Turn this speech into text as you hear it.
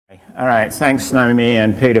All right, thanks Naomi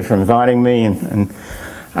and Peter for inviting me.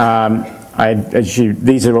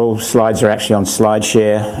 These are all slides are actually on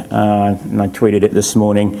SlideShare, and I tweeted it this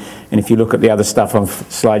morning. And if you look at the other stuff on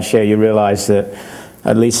SlideShare, you realise that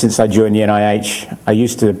at least since I joined the NIH, I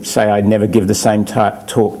used to say I'd never give the same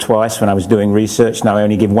talk twice when I was doing research. Now I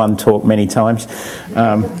only give one talk many times.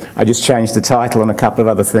 I just changed the title and a couple of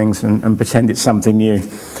other things and pretend it's something new.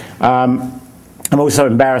 I'm also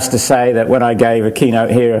embarrassed to say that when I gave a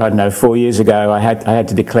keynote here, I don't know, 4 years ago, I had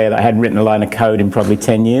to declare that I hadn't written a line of code in probably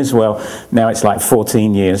 10 years. Well, now it's like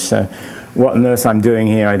 14 years, so what on earth I'm doing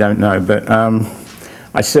here, I don't know. But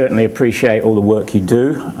I certainly appreciate all the work you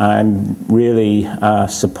do. I'm really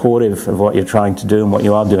supportive of what you're trying to do and what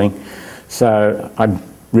you are doing. So I'm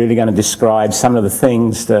really going to describe some of the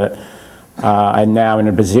things that I'm now in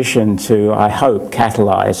a position to, I hope,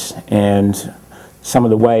 catalyze, and some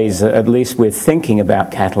of the ways that at least we're thinking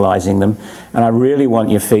about catalyzing them. And I really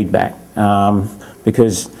want your feedback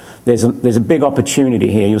because there's a big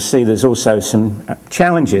opportunity here. You'll see there's also some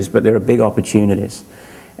challenges, but there are big opportunities.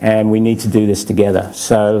 And we need to do this together.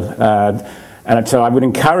 So I would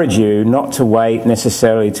encourage you not to wait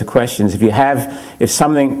necessarily to questions. If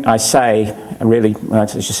something I say really,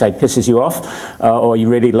 let's just say, pisses you off or you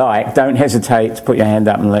really like, don't hesitate to put your hand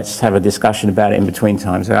up and let's have a discussion about it in between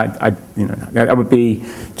times. That would be,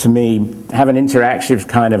 to me, have an interactive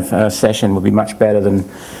kind of session would be much better than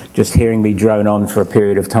just hearing me drone on for a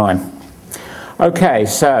period of time. Okay,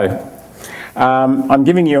 so I'm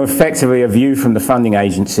giving you effectively a view from the funding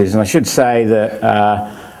agencies, and I should say that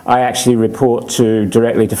I actually report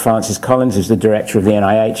directly to Francis Collins, who's the director of the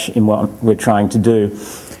NIH, in what we're trying to do.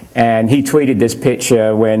 And he tweeted this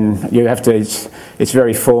picture when you have to, it's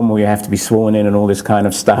very formal, you have to be sworn in and all this kind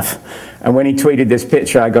of stuff. And when he tweeted this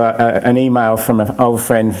picture, I got an email from an old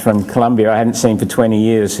friend from Columbia I hadn't seen for 20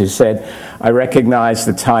 years who said, "I recognize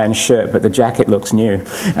the tie and shirt, but the jacket looks new."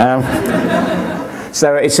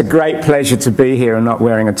 So it's a great pleasure to be here and not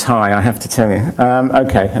wearing a tie, I have to tell you.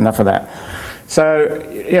 Okay, enough of that. So,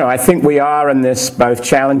 I think we are in this both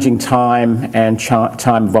challenging time and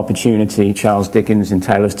time of opportunity. Charles Dickens in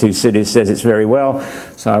Tale of Two Cities says it's very well,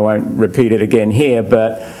 so I won't repeat it again here.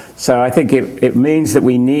 But so I think it means that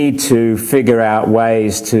we need to figure out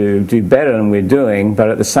ways to do better than we're doing, but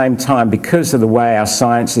at the same time, because of the way our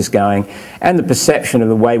science is going and the perception of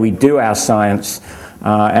the way we do our science,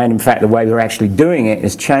 and in fact the way we're actually doing it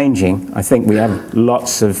is changing, I think we have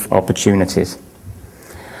lots of opportunities.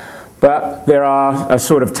 But there are a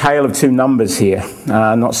sort of tale of two numbers here,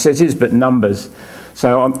 not cities, but numbers.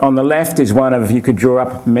 So on the left is one of, you could draw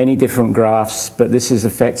up many different graphs, but this is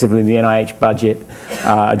effectively the NIH budget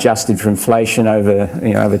adjusted for inflation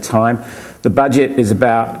over time. The budget is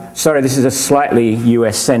about, sorry, this is a slightly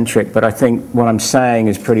US-centric, but I think what I'm saying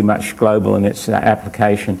is pretty much global in its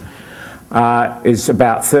application. Is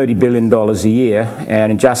about $30 billion a year,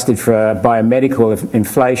 and adjusted for biomedical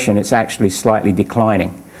inflation, it's actually slightly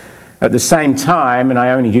declining. At the same time, and I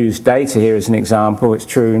only use data here as an example, it's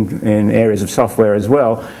true in areas of software as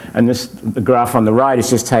well, and the graph on the right is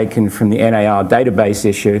just taken from the NAR database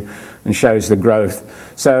issue and shows the growth.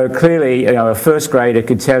 So clearly, a first grader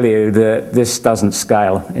could tell you that this doesn't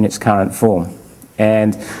scale in its current form.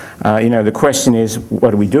 And, the question is, what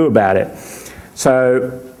do we do about it? So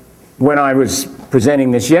when I was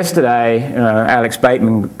presenting this yesterday, Alex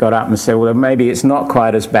Bateman got up and said, well, maybe it's not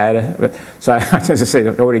quite as bad. So as I said,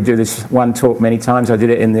 I already do this one talk many times. I did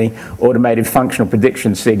it in the automated functional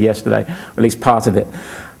prediction SIG yesterday, or at least part of it.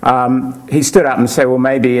 He stood up and said, well,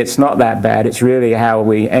 maybe it's not that bad. It's really how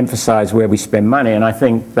we emphasize where we spend money. And I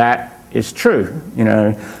think that is true,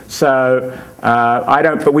 So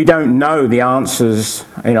but we don't know the answers.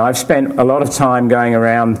 I've spent a lot of time going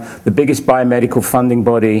around the biggest biomedical funding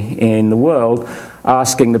body in the world,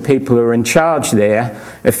 asking the people who are in charge there,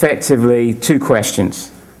 effectively, two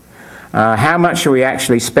questions. How much are we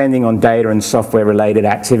actually spending on data and software-related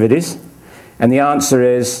activities? And the answer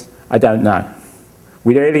is, I don't know.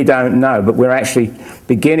 We really don't know, but we're actually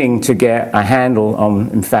beginning to get a handle on,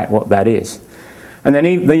 in fact, what that is. And then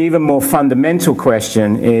the even more fundamental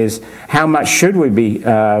question is, how much should we be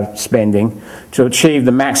spending to achieve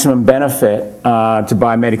the maximum benefit to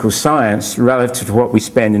biomedical science relative to what we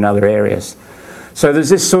spend in other areas? So there's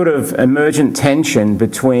this sort of emergent tension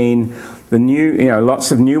between the new,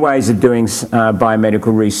 lots of new ways of doing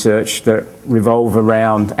biomedical research that revolve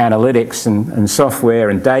around analytics and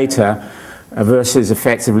software and data versus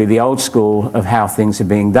effectively the old school of how things are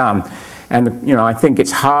being done. And I think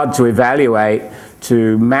it's hard to evaluate,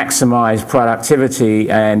 to maximize productivity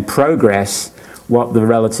and progress, what the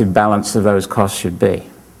relative balance of those costs should be.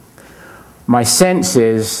 my sense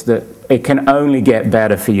is that it can only get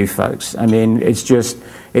better for you folks. I mean,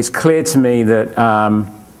 it's clear to me that,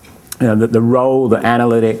 that the role that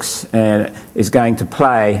analytics is going to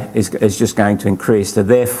play is just going to increase. So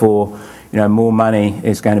therefore, more money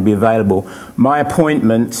is going to be available. My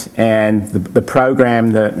appointment and the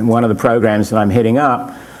program, one of the programs that I'm heading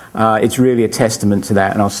up, it's really a testament to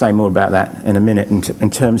that, and I'll say more about that in a minute in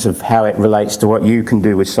terms of how it relates to what you can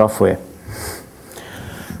do with software.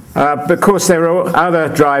 But of course, there are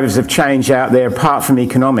other drivers of change out there apart from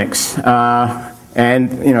economics.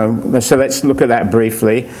 And, so let's look at that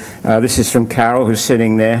briefly. This is from Carol, who's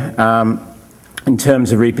sitting there, in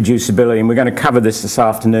terms of reproducibility, and we're going to cover this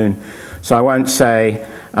afternoon. So I won't say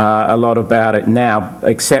a lot about it now,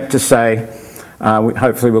 except to say,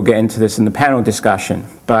 hopefully we'll get into this in the panel discussion,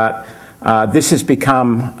 but this has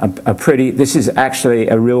become this is actually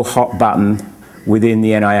a real hot button within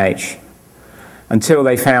the NIH. Until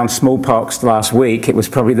they found smallpox last week, it was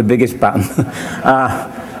probably the biggest button.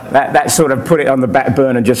 That sort of put it on the back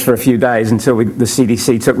burner just for a few days until the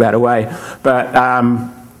CDC took that away. But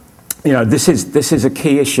this is a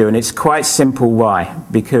key issue, and it's quite simple why.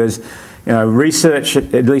 Because research,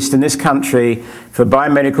 at least in this country, for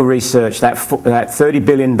biomedical research, that $30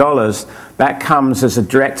 billion, that comes as a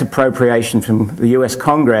direct appropriation from the US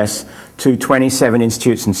Congress to 27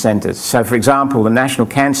 institutes and centers. So for example, the National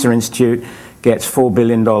Cancer Institute gets $4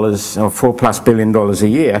 billion or $4+ billion a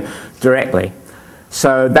year directly.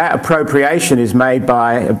 So that appropriation is made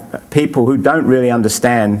by people who don't really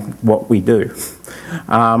understand what we do.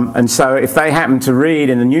 And so if they happen to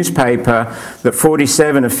read in the newspaper that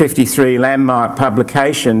 47 of 53 landmark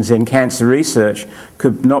publications in cancer research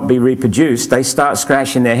could not be reproduced, they start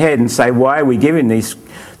scratching their head and say, why are we giving these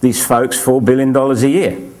folks $4 billion a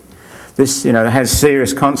year? This has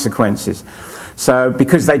serious consequences. So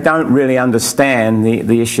because they don't really understand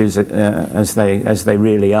the issues as they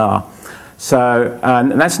really are. So,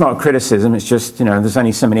 and that's not a criticism, it's just, there's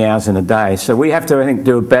only so many hours in a day. So we have to, I think,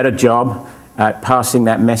 do a better job at passing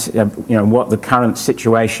that message, what the current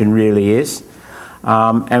situation really is.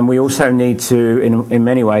 And we also need to, in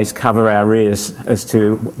many ways, cover our ears as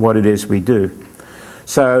to what it is we do.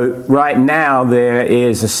 So right now there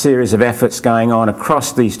is a series of efforts going on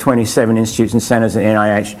across these 27 institutes and centers at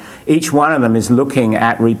NIH. Each one of them is looking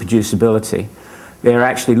at reproducibility. They're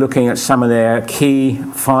actually looking at some of their key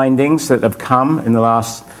findings that have come in the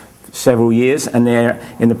last several years, and they're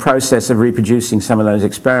in the process of reproducing some of those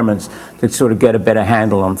experiments to sort of get a better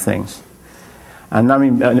handle on things. And I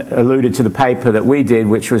alluded to the paper that we did,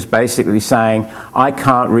 which was basically saying, I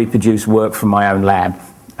can't reproduce work from my own lab.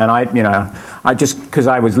 And I just, because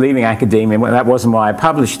I was leaving academia, that wasn't why I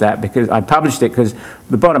published that, because I published it because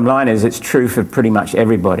the bottom line is it's true for pretty much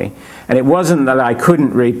everybody. And it wasn't that I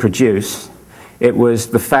couldn't reproduce, it was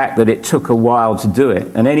the fact that it took a while to do it.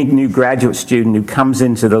 And any new graduate student who comes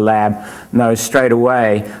into the lab knows straight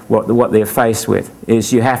away what they're faced with,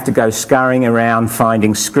 is you have to go scurrying around,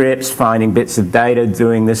 finding scripts, finding bits of data,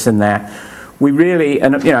 doing this and that. We really,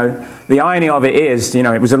 and the irony of it is,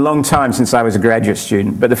 it was a long time since I was a graduate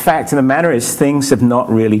student, but the fact of the matter is things have not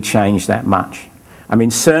really changed that much. I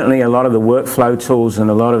mean, certainly a lot of the workflow tools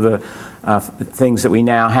and a lot of the things that we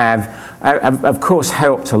now have, of course,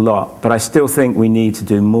 helped a lot, but I still think we need to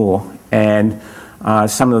do more. And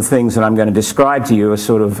some of the things that I'm going to describe to you are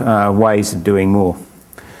sort of ways of doing more.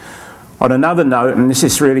 On another note, and this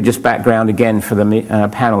is really just background again for the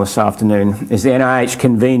panel this afternoon, is the NIH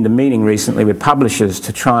convened a meeting recently with publishers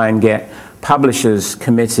to try and get publishers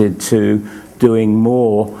committed to doing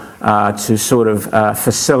more to sort of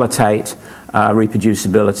facilitate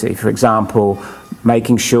reproducibility. For example,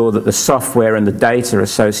 making sure that the software and the data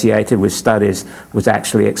associated with studies was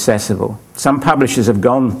actually accessible. Some publishers have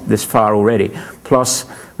gone this far already. PLOS,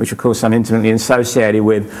 which of course I'm intimately associated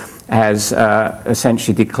with, has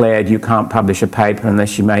essentially declared you can't publish a paper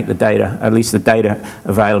unless you make the data, at least the data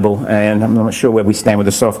available, and I'm not sure where we stand with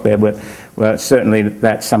the software, but well, certainly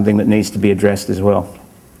that's something that needs to be addressed as well.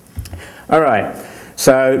 All right,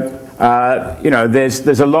 so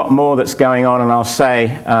there's a lot more that's going on, and I'll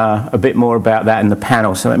say a bit more about that in the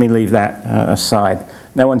panel, so let me leave that aside.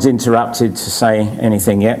 No one's interrupted to say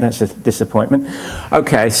anything yet, that's a disappointment.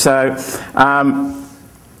 Okay, so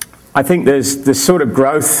I think there's sort of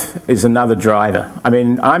growth is another driver. I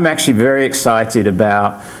mean, I'm actually very excited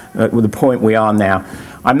about the point we are now.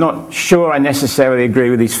 I'm not sure I necessarily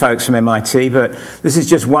agree with these folks from MIT, but this is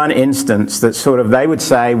just one instance that sort of, they would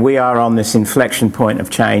say we are on this inflection point of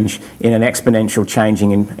change in an exponential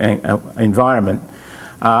changing environment.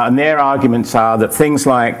 And their arguments are that things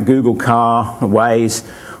like Google Car, Waze,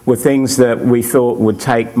 were things that we thought would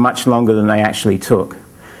take much longer than they actually took.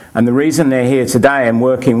 And the reason they're here today and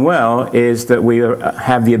working well is that we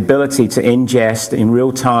have the ability to ingest in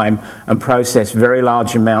real time and process very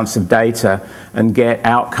large amounts of data and get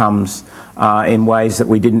outcomes in ways that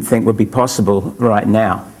we didn't think would be possible right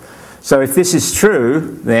now. So if this is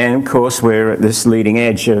true, then of course we're at this leading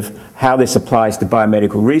edge of how this applies to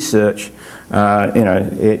biomedical research.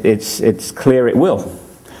 It's clear it will.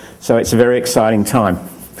 So it's a very exciting time.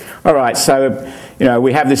 All right, so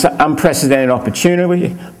we have this unprecedented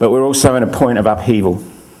opportunity, but we're also at a point of upheaval.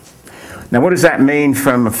 Now, what does that mean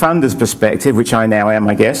from a funder's perspective, which I now am,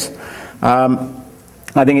 I guess?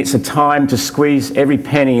 I think it's a time to squeeze every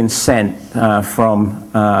penny and cent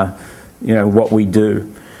from what we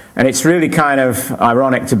do. And it's really kind of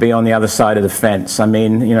ironic to be on the other side of the fence. I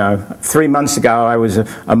mean, 3 months ago I was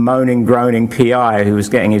a moaning, groaning PI who was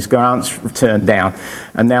getting his grants turned down.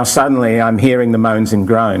 And now suddenly I'm hearing the moans and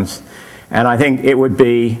groans. And I think it would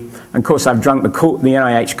be, and of course I've drunk the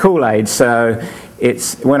NIH Kool-Aid, so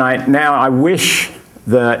it's now I wish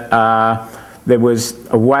that there was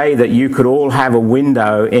a way that you could all have a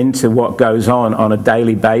window into what goes on a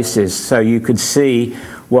daily basis, so you could see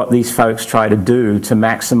what these folks try to do to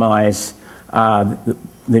maximize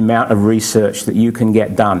the amount of research that you can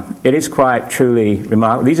get done. It is quite truly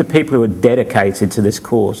remarkable. These are people who are dedicated to this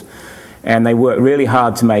cause, and they work really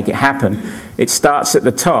hard to make it happen. It starts at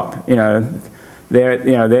the top.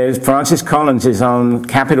 There's Francis Collins is on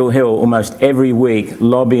Capitol Hill almost every week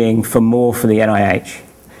lobbying for more for the NIH.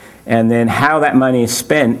 And then how that money is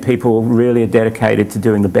spent, people really are dedicated to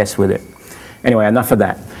doing the best with it. Anyway, enough of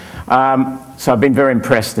that. So I've been very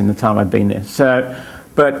impressed in the time I've been there. So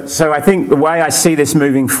I think the way I see this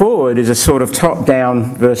moving forward is a sort of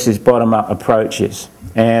top-down versus bottom-up approaches.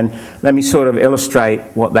 And let me sort of illustrate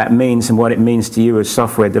what that means and what it means to you as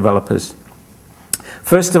software developers.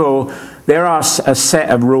 First of all, there are a set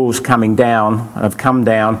of rules have come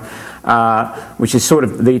down, which is sort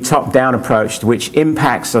of the top-down approach, which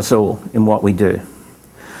impacts us all in what we do.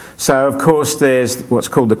 So, of course, there's what's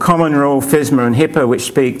called the common rule, FSMA and HIPAA, which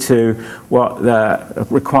speak to what the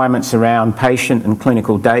requirements around patient and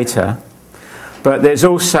clinical data. But there's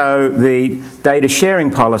also the data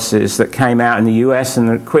sharing policies that came out in the US, and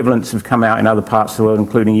the equivalents have come out in other parts of the world,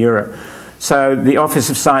 including Europe. So the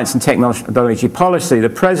Office of Science and Technology Policy, the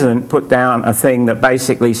President put down a thing that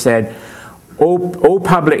basically said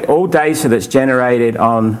all data that's generated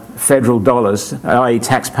on federal dollars, i.e.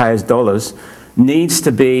 taxpayers' dollars, needs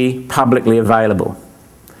to be publicly available.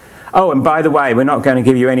 Oh, and by the way, we're not going to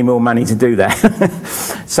give you any more money to do that.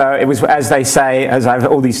 So it was, as they say,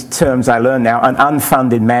 all these terms I learn now, an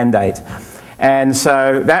unfunded mandate. And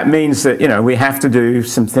so that means that, we have to do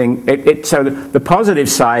something. So the positive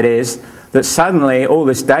side is that suddenly all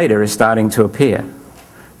this data is starting to appear.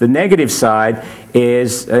 The negative side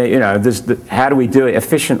is, how do we do it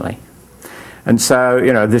efficiently? And so,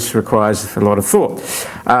 this requires a lot of thought.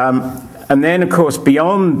 And then, of course,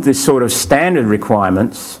 beyond this sort of standard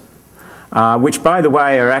requirements, which, by the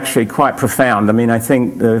way, are actually quite profound. I mean, I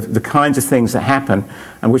think the kinds of things that happen,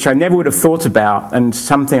 and which I never would have thought about, and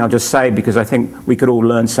something I'll just say because I think we could all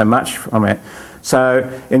learn so much from it. So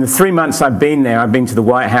in the 3 months I've been there, I've been to the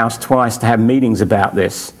White House twice to have meetings about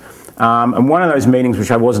this. And one of those meetings, which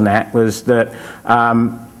I wasn't at, was that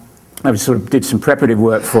I sort of did some preparative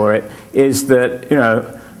work for it, is that,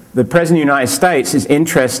 the President of the United States is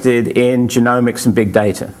interested in genomics and big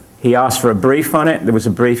data. He asked for a brief on it. There was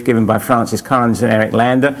a brief given by Francis Collins and Eric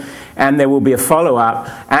Lander, and there will be a follow-up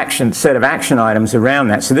set of action items around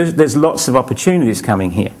that. So there's lots of opportunities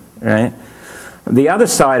coming here, right? The other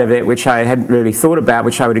side of it, which I hadn't really thought about,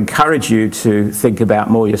 which I would encourage you to think about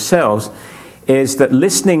more yourselves, is that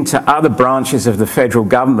listening to other branches of the federal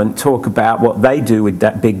government talk about what they do with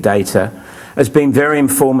that big data has been very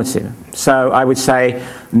informative. So I would say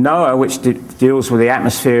NOAA, which deals with the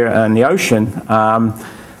atmosphere and the ocean,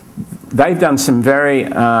 they've done some very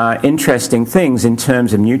interesting things in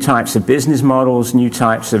terms of new types of business models, new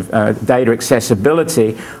types of data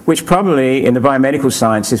accessibility, which probably in the biomedical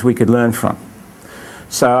sciences we could learn from.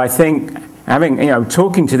 So I think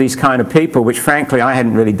talking to these kind of people, which frankly I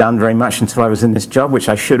hadn't really done very much until I was in this job, which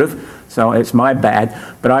I should have, so it's my bad,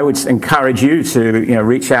 but I would encourage you to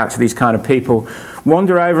reach out to these kind of people,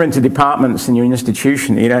 wander over into departments in your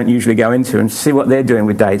institution that you don't usually go into and see what they're doing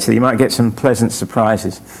with data. You might get some pleasant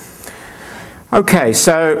surprises. Okay,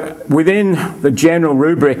 so within the general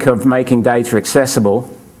rubric of making data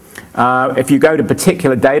accessible, if you go to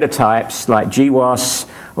particular data types like GWAS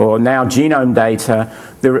or now genome data,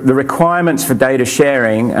 the requirements for data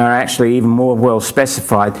sharing are actually even more well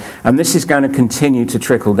specified, and this is going to continue to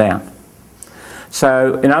trickle down.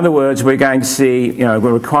 So in other words, we're going to see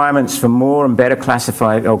requirements for more and better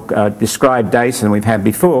classified or described data than we've had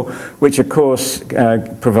before, which of course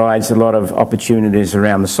provides a lot of opportunities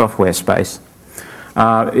around the software space.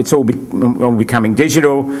 It's all becoming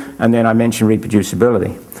digital, and then I mentioned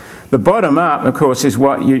reproducibility. The bottom up, of course, is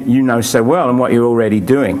what you know so well and what you're already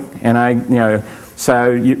doing. And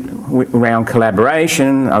around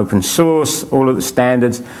collaboration, open source, all of the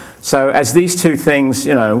standards. So as these two things,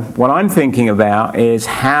 what I'm thinking about is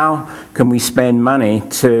how can we spend money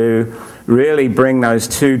to really bring those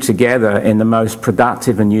two together in the most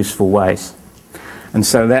productive and useful ways. And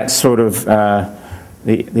so that's sort of an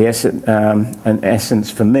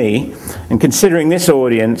essence for me. And considering this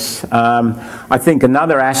audience, I think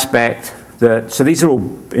another aspect so these are all,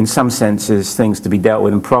 in some senses, things to be dealt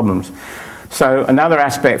with and problems. So another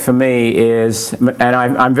aspect for me is, and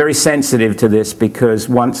I'm very sensitive to this because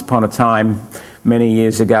once upon a time, many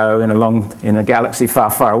years ago, in a galaxy far,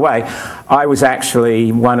 far away, I was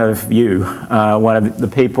actually one of you, one of the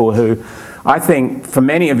people who I think, for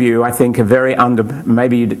many of you, I think are very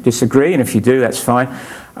maybe you disagree, and if you do, that's fine,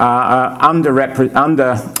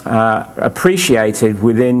 appreciated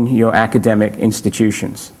within your academic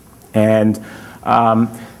institutions. And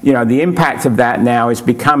the impact of that now is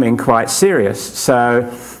becoming quite serious.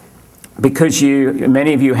 So, because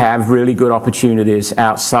many of you have really good opportunities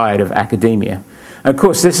outside of academia. And of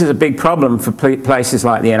course, this is a big problem for places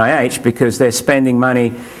like the NIH because they're spending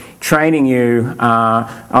money training you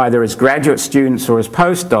either as graduate students or as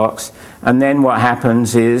postdocs, and then what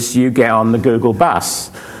happens is you get on the Google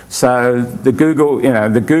bus. So the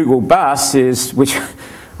Google bus is, which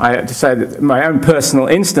I have to say that my own personal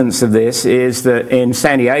instance of this is that in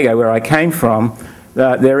San Diego, where I came from,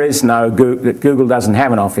 there is no Google doesn't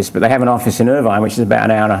have an office, but they have an office in Irvine, which is about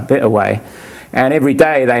an hour and a bit away. And every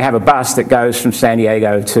day they have a bus that goes from San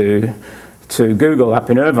Diego to Google up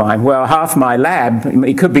in Irvine. Well, half my lab,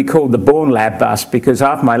 it could be called the Bourne lab bus because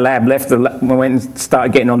half my lab went and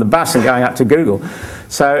started getting on the bus and going up to Google.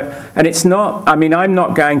 So, and it's not, I'm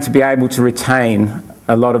not going to be able to retain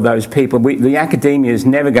a lot of those people. The academia is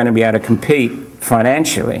never going to be able to compete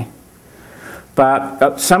financially.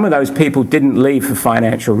 But some of those people didn't leave for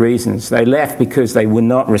financial reasons. They left because they were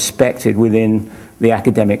not respected within the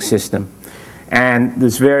academic system. And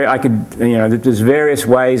there's various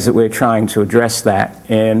ways that we're trying to address that,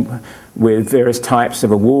 and with various types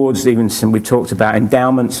of awards, even some we've talked about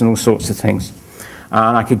endowments and all sorts of things.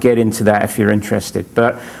 And I could get into that if you're interested.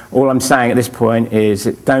 But all I'm saying at this point is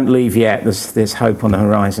don't leave yet. There's hope on the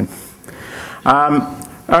horizon. All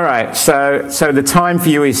right, so the time for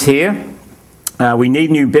you is here. We need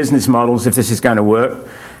new business models if this is going to work.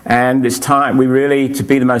 And it's time, to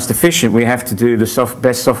be the most efficient, we have to do the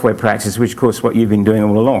best software practice, which of course what you've been doing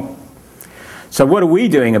all along. So what are we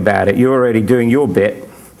doing about it? You're already doing your bit.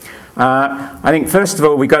 I think first of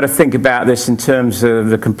all, we've got to think about this in terms of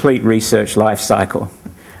the complete research life cycle.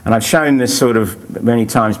 And I've shown this sort of many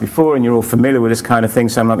times before, and you're all familiar with this kind of thing,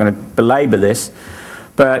 so I'm not going to belabor this.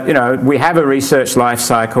 But, we have a research life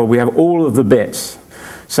cycle. We have all of the bits.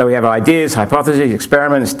 So we have ideas, hypotheses,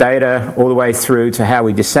 experiments, data, all the way through to how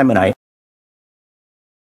we disseminate.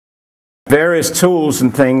 Various tools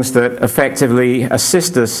and things that effectively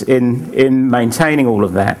assist us in maintaining all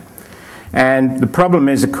of that. And the problem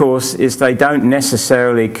is, of course, is they don't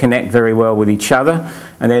necessarily connect very well with each other,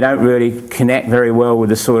 and they don't really connect very well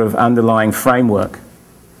with the sort of underlying framework.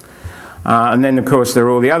 And then, of course, there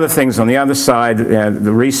are all the other things on the other side,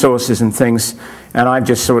 the resources and things. And I've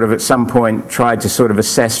just sort of at some point tried to sort of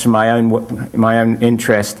assess for my own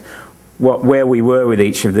interest where we were with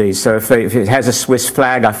each of these. So if it has a Swiss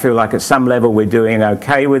flag, I feel like at some level we're doing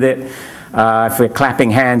okay with it. If we're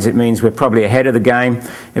clapping hands, it means we're probably ahead of the game.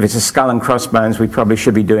 If it's a skull and crossbones, we probably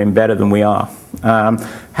should be doing better than we are.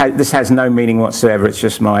 This has no meaning whatsoever. It's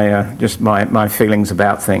just my feelings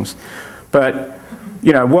about things. But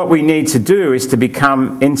what we need to do is to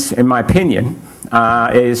become, in my opinion,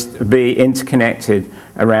 is to be interconnected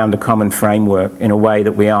around a common framework in a way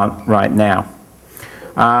that we aren't right now.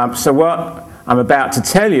 So what I'm about to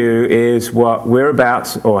tell you is what we're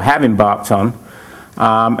about or have embarked on,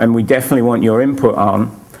 and we definitely want your input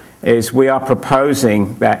on, is we are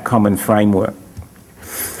proposing that common framework.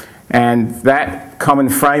 And that common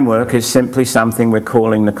framework is simply something we're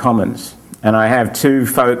calling the Commons. And I have two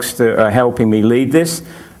folks that are helping me lead this.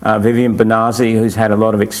 Vivian Benazzi, who's had a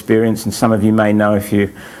lot of experience, and some of you may know if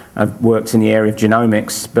you have worked in the area of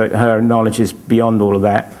genomics, but her knowledge is beyond all of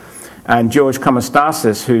that. And George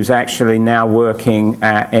Komostasis, who's actually now working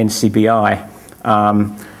at NCBI.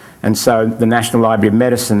 And so the National Library of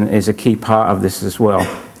Medicine is a key part of this as well.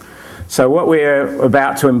 So what we're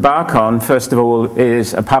about to embark on, first of all,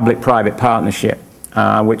 is a public-private partnership,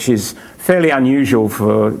 which is fairly unusual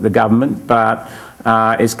for the government, but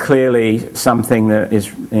is clearly something that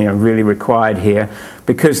is really required here,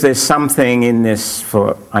 because there's something in this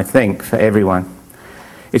for, I think, for everyone.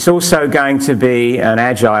 It's also going to be an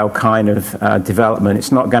agile kind of development.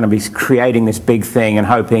 It's not going to be creating this big thing and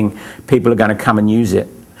hoping people are going to come and use it.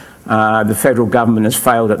 The federal government has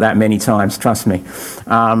failed at that many times, trust me.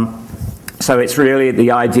 So it's really the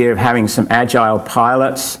idea of having some agile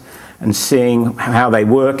pilots and seeing how they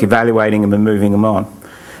work, evaluating them and moving them on.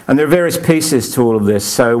 And there are various pieces to all of this.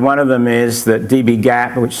 So one of them is that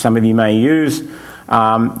dbGaP, which some of you may use,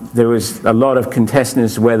 there was a lot of contestation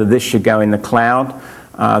as to whether this should go in the cloud.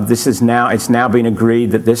 It's now been agreed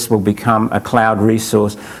that this will become a cloud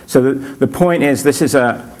resource. So the point is, this is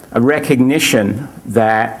a recognition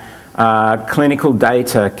that clinical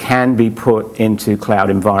data can be put into cloud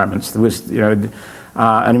environments. There was,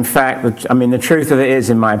 and in fact, I mean, the truth of it is,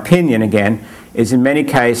 in my opinion, again, is in many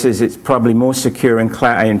cases it's probably more secure in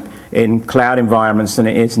cloud environments than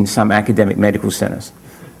it is in some academic medical centers.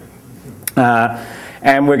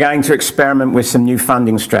 And we're going to experiment with some new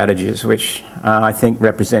funding strategies, which I think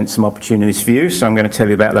represent some opportunities for you, so I'm going to tell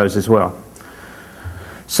you about those as well.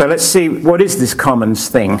 So let's see, what is this Commons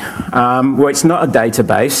thing? Well, it's not a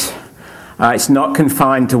database. It's not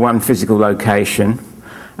confined to one physical location.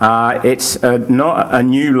 It's not a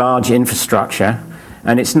new large infrastructure,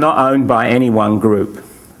 and it's not owned by any one group.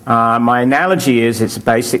 My analogy is it's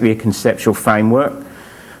basically a conceptual framework.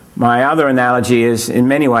 My other analogy is, in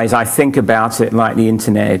many ways, I think about it like the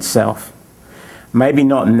internet itself. Maybe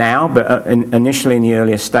not now, but initially in the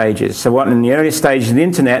earlier stages. So in the earlier stages of the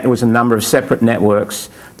internet, there was a number of separate networks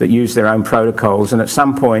that used their own protocols, and at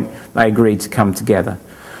some point, they agreed to come together.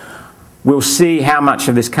 We'll see how much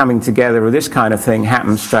of this coming together or this kind of thing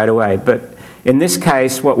happens straight away. But in this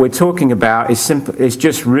case, what we're talking about is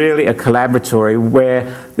just really a collaboratory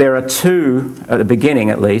where there are two, at the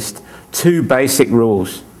beginning at least, two basic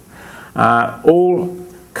rules. All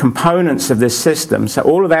components of this system, so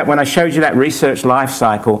all of that, when I showed you that research life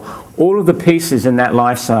cycle, all of the pieces in that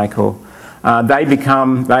life cycle, they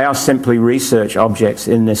are simply research objects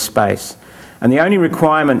in this space. And the only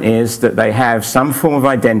requirement is that they have some form of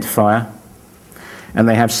identifier and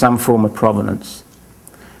they have some form of provenance.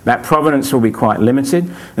 That provenance will be quite limited,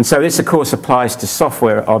 and so this of course applies to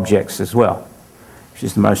software objects as well, which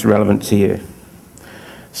is the most relevant to you.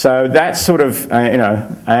 So that's sort of,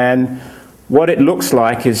 and what it looks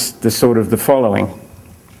like is the following.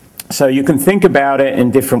 So you can think about it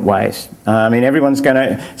in different ways. I mean,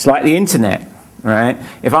 it's like the internet, right?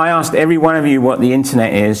 If I asked every one of you what the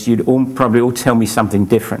internet is, you'd probably all tell me something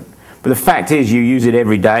different. But the fact is, you use it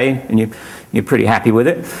every day, and you're pretty happy with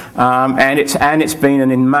it. And it's been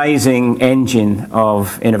an amazing engine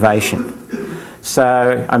of innovation.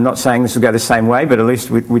 So I'm not saying this will go the same way, but at least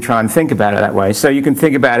we try and think about it that way. So you can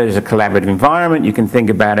think about it as a collaborative environment. You can think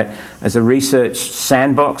about it as a research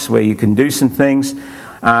sandbox where you can do some things.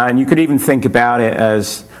 And you could even think about it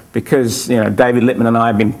as, because David Lippman and I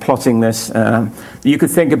have been plotting this, you could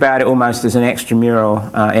think about it almost as an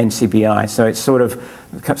extramural NCBI. So it's sort of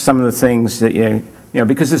some of the things that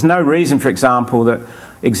because there's no reason, for example, that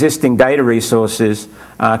existing data resources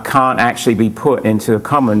can't actually be put into a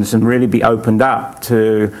commons and really be opened up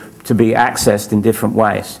to be accessed in different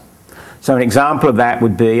ways. So an example of that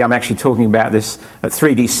would be, I'm actually talking about this at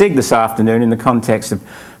 3DSig this afternoon in the context of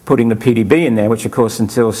putting the PDB in there, which of course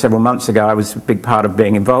until several months ago I was a big part of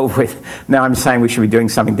being involved with. Now I'm saying we should be doing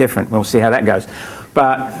something different. We'll see how that goes.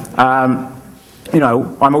 But I'm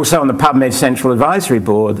also on the PubMed Central Advisory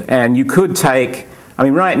Board, and you could take, I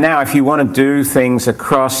mean, right now, if you want to do things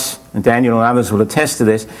across, and Daniel and others will attest to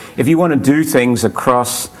this, if you want to do things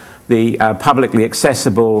across the publicly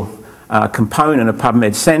accessible component of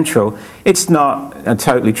PubMed Central, it's not a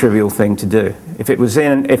totally trivial thing to do.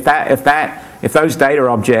 If those data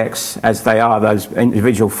objects, as they are, those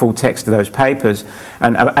individual full text of those papers,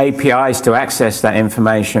 and APIs to access that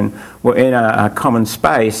information were in a common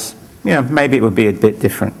space, maybe it would be a bit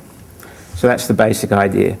different. So that's the basic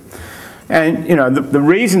idea. And the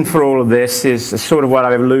reason for all of this is sort of what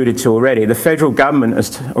I've alluded to already. The federal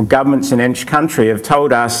government, or governments in each country, have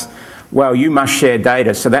told us, well, you must share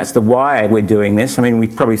data, so that's the why we're doing this. I mean, we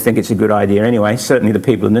probably think it's a good idea anyway, certainly the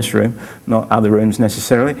people in this room, not other rooms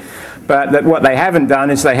necessarily. But what they haven't done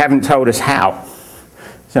is they haven't told us how.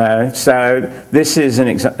 So this is an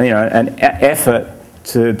effort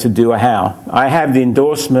to do a how. I have the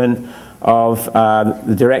endorsement of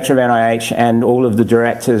the director of NIH and all of the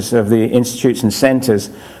directors of the institutes and centres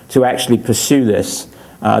to actually pursue this.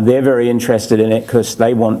 They're very interested in it because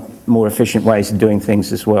they want more efficient ways of doing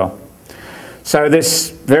things as well. So there's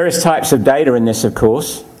various types of data in this, of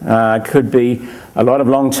course. Could be a lot of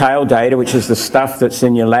long-tail data, which is the stuff that's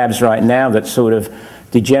in your labs right now that sort of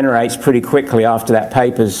degenerates pretty quickly after that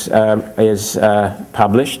paper is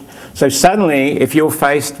published. So suddenly, if you're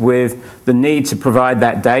faced with the need to provide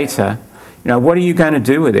that data, what are you going to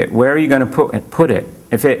do with it? Where are you going to put it?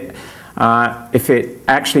 If it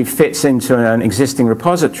actually fits into an existing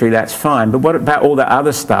repository, that's fine. But what about all the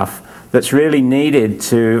other stuff that's really needed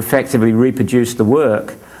to effectively reproduce the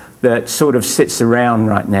work that sort of sits around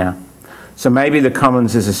right now? So maybe the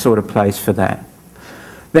Commons is a sort of place for that.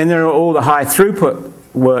 Then there are all the high throughput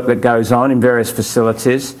work that goes on in various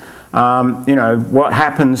facilities. What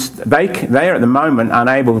happens, they are at the moment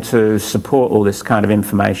unable to support all this kind of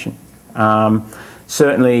information.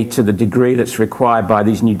 Certainly to the degree that's required by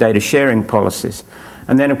these new data sharing policies.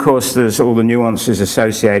 And then, of course, there's all the nuances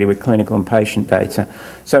associated with clinical and patient data.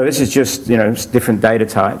 So this is just, different data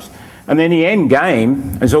types. And then the end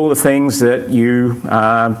game is all the things that you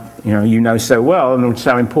know so well and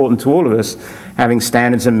so important to all of us, having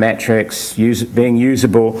standards and metrics, being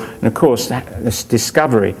usable, and of course, this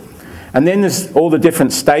discovery. And then there's all the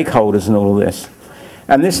different stakeholders in all of this.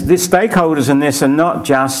 And this stakeholders in this are not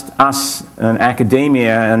just us and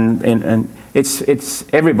academia, and it's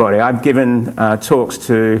everybody. I've given talks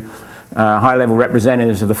to high-level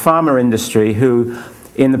representatives of the pharma industry who,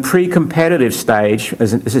 in the pre-competitive stage,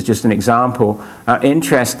 this is just an example, are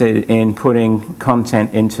interested in putting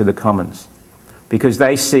content into the Commons because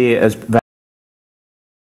they see it as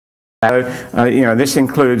this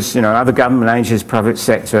includes, other government agencies, private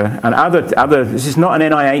sector, and other. This is not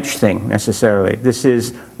an NIH thing necessarily. This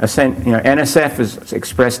is, NSF has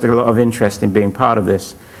expressed a lot of interest in being part of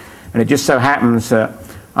this, and it just so happens that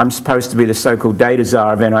I'm supposed to be the so-called data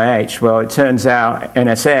czar of NIH. Well, it turns out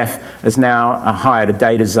NSF has now hired a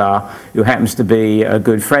data czar who happens to be a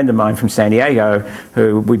good friend of mine from San Diego,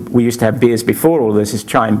 who we used to have beers before all this, is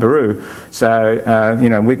Chaim Baru. So,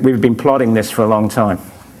 we've been plotting this for a long time.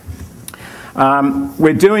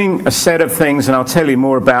 We're doing a set of things, and I'll tell you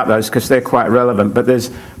more about those because they're quite relevant, but there's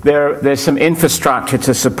some infrastructure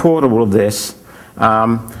to support all of this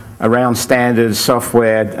around standards,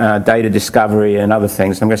 software, data discovery, and other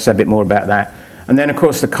things. I'm going to say a bit more about that. And then, of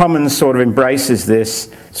course, the Commons sort of embraces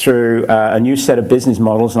this through a new set of business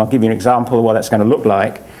models, and I'll give you an example of what that's going to look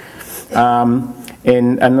like.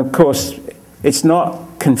 And, of course, it's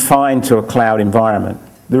not confined to a cloud environment.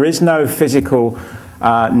 There is no physical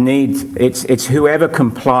need, it's whoever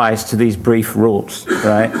complies to these brief rules,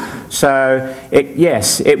 right? So,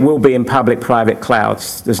 yes, it will be in public-private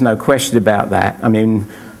clouds. There's no question about that. I mean,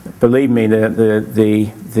 believe me, the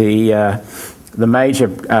major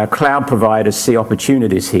cloud providers see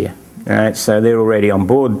opportunities here, right? So they're already on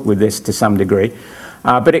board with this to some degree.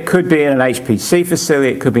 But it could be in an HPC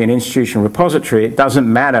facility, it could be an institutional repository. It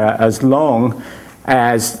doesn't matter as long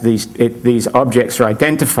as these objects are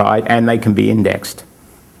identified and they can be indexed.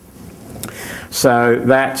 So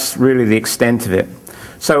that's really the extent of it.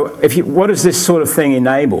 So what does this sort of thing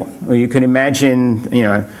enable? Well, you can imagine,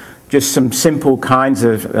 just some simple kinds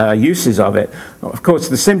of uses of it. Of course,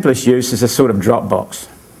 the simplest use is a sort of Dropbox.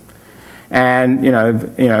 And,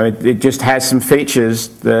 it just has some features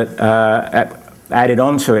that added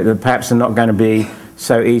onto it that perhaps are not going to be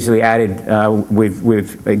so easily added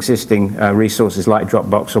with existing resources like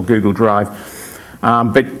Dropbox or Google Drive.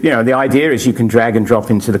 But, the idea is you can drag and drop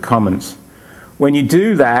into the Commons. When you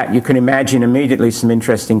do that, you can imagine immediately some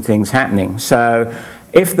interesting things happening. So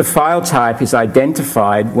if the file type is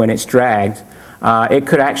identified when it's dragged, it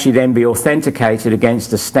could actually then be authenticated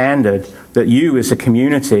against a standard that you as a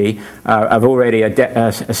community have already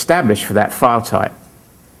established for that file type.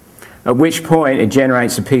 At which point it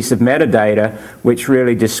generates a piece of metadata which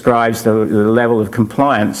really describes the level of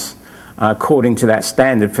compliance according to that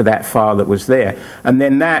standard for that file that was there. And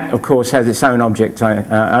then that, of course, has its own object,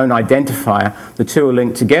 own identifier. The two are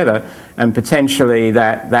linked together, and potentially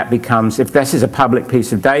that becomes, if this is a public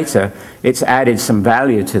piece of data, it's added some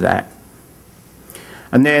value to that.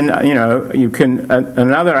 And then, you can,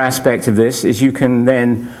 another aspect of this is you can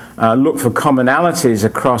then look for commonalities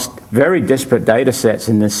across very disparate data sets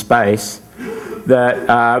in this space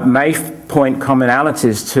that may point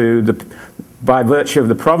commonalities to by virtue of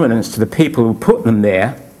the provenance to the people who put them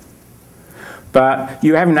there, but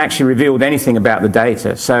you haven't actually revealed anything about the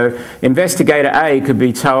data. So investigator A could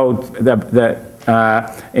be told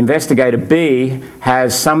that investigator B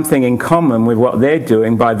has something in common with what they're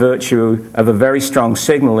doing by virtue of a very strong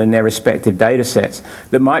signal in their respective data sets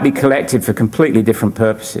that might be collected for completely different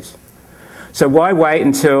purposes. So why wait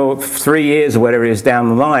until 3 years or whatever it is down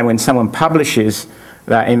the line when someone publishes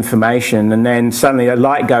that information, and then suddenly a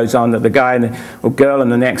light goes on that the guy or girl in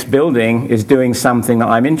the next building is doing something that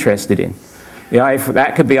I'm interested in. If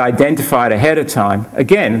that could be identified ahead of time,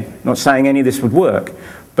 again, not saying any of this would work,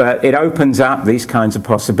 but it opens up these kinds of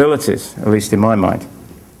possibilities, at least in my mind.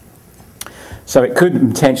 So it could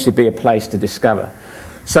potentially be a place to discover.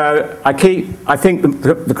 So I think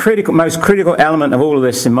the most critical element of all of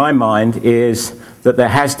this in my mind is that there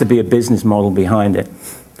has to be a business model behind it.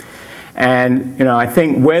 And I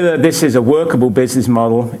think whether this is a workable business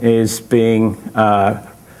model is being,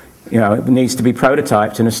 it needs to be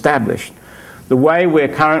prototyped and established. The way we're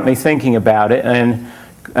currently thinking about it, and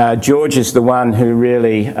George is the one who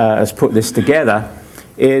really has put this together,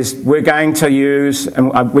 is we're going to use,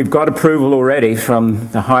 and we've got approval already from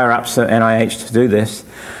the higher ups at NIH to do this,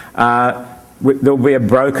 there'll be a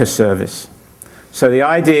broker service. So the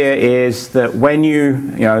idea is that when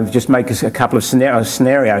just make a couple of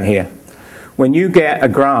scenario here. When you get a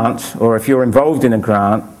grant, or if you're involved in a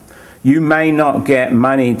grant, you may not get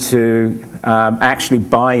money to actually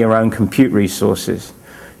buy your own compute resources.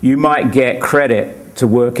 You might get credit to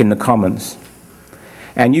work in the commons.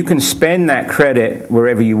 And you can spend that credit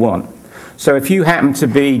wherever you want. So if you happen to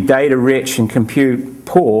be data rich and compute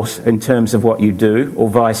poor in terms of what you do, or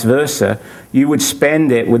vice versa, you would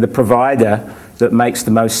spend it with a provider that makes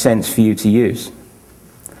the most sense for you to use.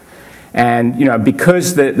 And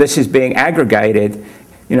because this is being aggregated,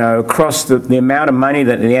 across the amount of money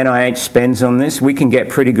that the NIH spends on this, we can get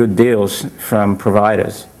pretty good deals from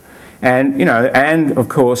providers. And and of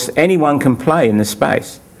course, anyone can play in this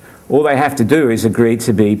space. All they have to do is agree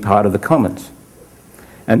to be part of the commons.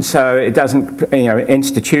 And so it doesn't,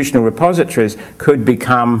 institutional repositories could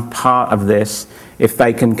become part of this if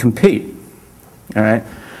they can compete, all right?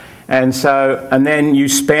 And so, and then you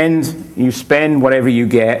spend whatever you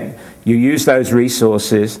get, you use those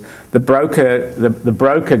resources, the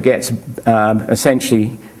broker gets,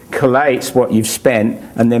 essentially collates what you've spent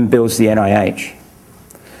and then bills the NIH.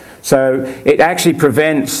 So it actually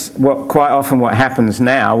prevents what happens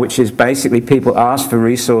now, which is basically people ask for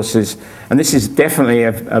resources, and this is definitely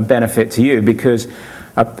a benefit to you, because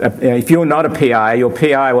if you're not a PI, your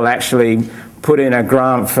PI will actually put in a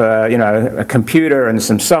grant for a computer and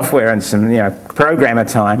some software and some programmer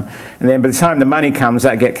time, and then by the time the money comes,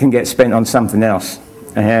 that can get spent on something else.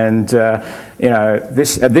 And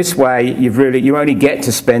this way you only get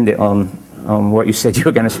to spend it on what you said you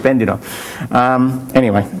were going to spend it on.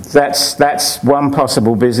 Anyway, that's one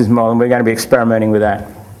possible business model, and we're going to be experimenting with that.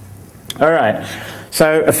 All right,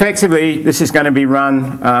 so effectively this is going to be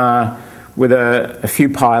run with a few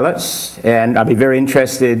pilots, and I'll be very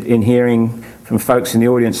interested in hearing from folks in the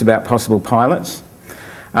audience about possible pilots.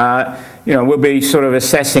 We'll be sort of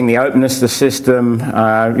assessing the openness of the system.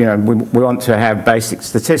 We want to have basic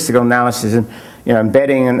statistical analysis and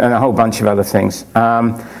embedding and a whole bunch of other things.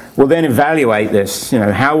 We'll then evaluate this.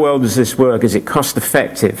 How well does this work? Is it cost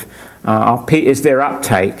effective? Is there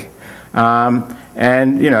uptake?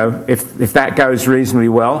 And if that goes reasonably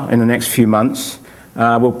well in the next few months,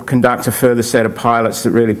 we'll conduct a further set of pilots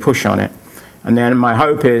that really push on it. And then my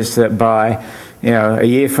hope is that by a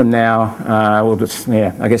year from now,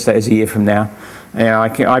 I guess that is a year from now,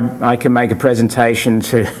 I can make a presentation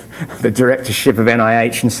to the directorship of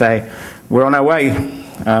NIH and say, we're on our way,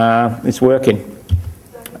 it's working.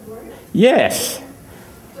 Yes.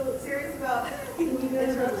 So serious about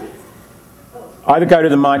Either go to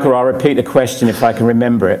the mic or I'll repeat the question if I can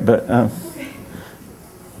remember it. But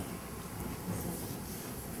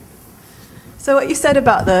So what you said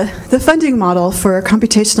about the funding model for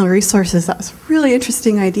computational resources, that was a really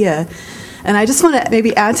interesting idea. And I just want to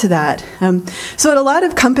maybe add to that. So at a lot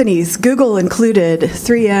of companies, Google included,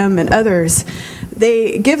 3M and others,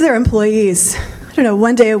 they give their employees,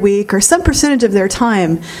 1 day a week or some percentage of their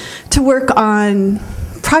time to work on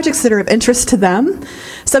projects that are of interest to them.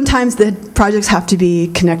 Sometimes the projects have to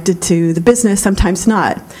be connected to the business, sometimes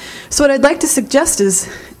not. So what I'd like to suggest is,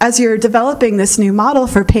 as you're developing this new model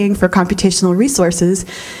for paying for computational resources,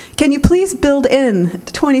 can you please build in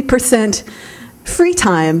 20% free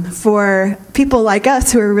time for people like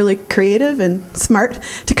us who are really creative and smart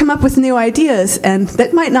to come up with new ideas, and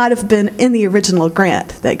that might not have been in the original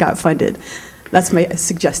grant that got funded. That's my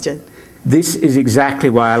suggestion. This is exactly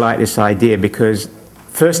why I like this idea, because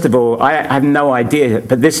first of all, I have no idea,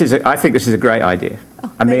 but I think this is a great idea.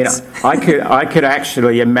 Oh, I mean, thanks. I could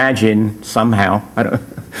actually imagine somehow,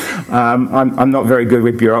 I'm not very good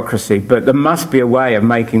with bureaucracy, but there must be a way of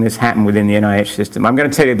making this happen within the NIH system. I'm going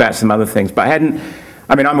to tell you about some other things, but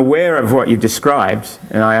I'm aware of what you've described,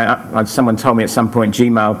 and someone told me at some point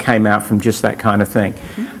Gmail came out from just that kind of thing.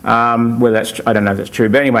 Well, I don't know if that's true,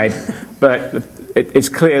 but anyway, but it's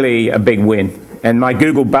clearly a big win. And my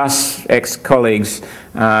Google Bus ex-colleagues,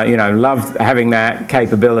 love having that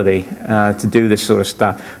capability to do this sort of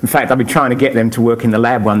stuff. In fact, I've been trying to get them to work in the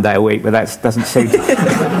lab one day a week, but that doesn't seem to,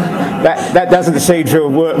 that doesn't seem to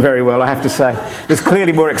work very well, I have to say. There's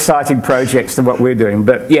clearly more exciting projects than what we're doing.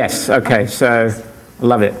 But yes, okay, so I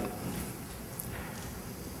love it.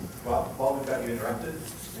 Well, while we've got you interrupted.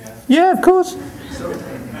 Yeah, of course.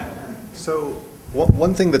 So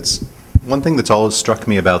one thing that's always struck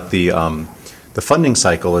me about the funding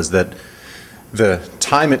cycle is that the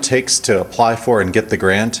time it takes to apply for and get the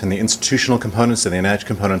grant and the institutional components and the NIH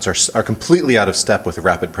components are completely out of step with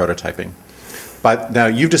rapid prototyping. But now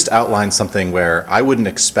you've just outlined something where I wouldn't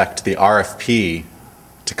expect the RFP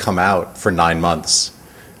to come out for 9 months,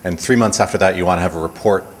 and 3 months after that you want to have a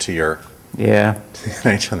report to your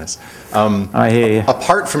NIH on this. I hear you.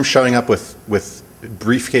 Apart from showing up with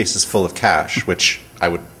briefcases full of cash, which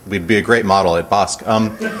we'd be a great model at BOSC.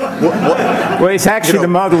 Well, it's actually the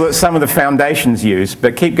model that some of the foundations use,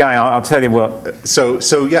 but keep going, I'll tell you what. So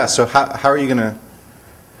how are you going to?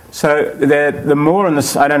 So the Moore and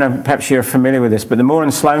the, I don't know, perhaps you're familiar with this, but the Moore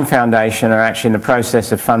and Sloan Foundation are actually in the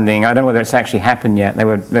process of funding, I don't know whether it's actually happened yet,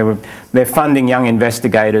 they're funding young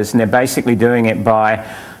investigators, and they're basically doing it by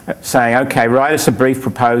saying, okay, write us a brief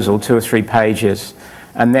proposal, 2 or 3 pages,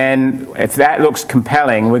 and then if that looks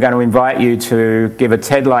compelling, we're going to invite you to give a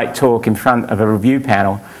TED-like talk in front of a review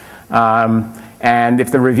panel. And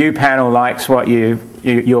if the review panel likes what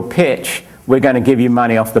your pitch, we're going to give you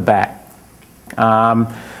money off the bat.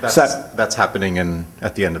 That's happening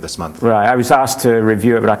at the end of this month. Right. I was asked to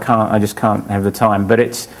review it, but I just can't have the time.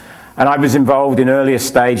 But and I was involved in earlier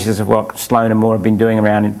stages of what Sloan and Moore have been doing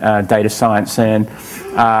around data science, and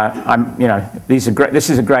this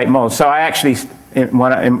is a great model. So I actually,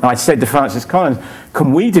 I said to Francis Collins,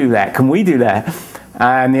 "Can we do that? Can we do that?"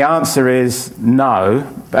 And the answer is no,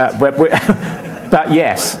 but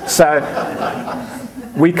yes. So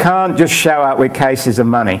we can't just show up with cases of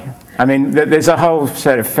money. I mean, there's a whole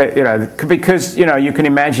set of, because, you can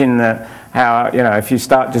imagine that how, if you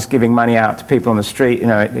start just giving money out to people on the street,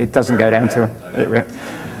 it doesn't go down to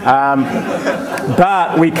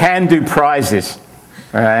but we can do prizes,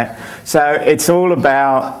 right? So it's all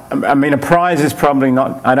about, I mean, a prize is probably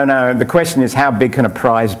not, I don't know, the question is how big can a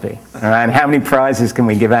prize be, right? And how many prizes can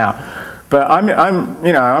we give out? But I'm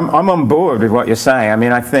on board with what you're saying. I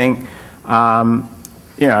mean, I think,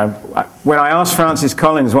 when I asked Francis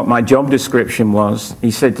Collins what my job description was,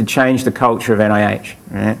 he said to change the culture of NIH,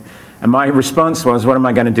 right? And my response was, what am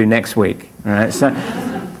I going to do next week? Right? So,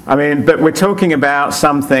 I mean, but we're talking about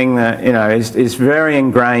something that, is very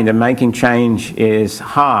ingrained, and making change is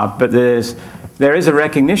hard, but there is a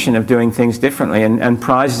recognition of doing things differently, and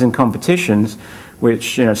prizes and competitions,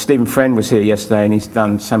 which, Stephen Friend was here yesterday, and he's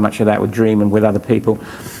done so much of that with DREAM and with other people.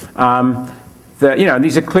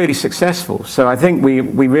 These are clearly successful. So I think we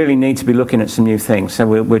really need to be looking at some new things. So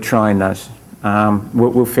we're trying those.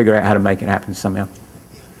 We'll figure out how to make it happen somehow.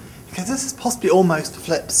 Because this is possibly almost the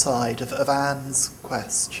flip side of Anne's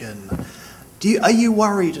question. Are you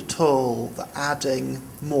worried at all that adding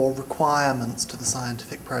more requirements to the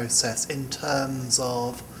scientific process in terms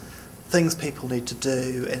of things people need to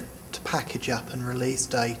do to package up and release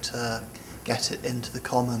data, get it into the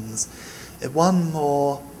commons, if one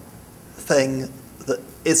more thing that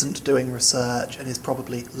isn't doing research and is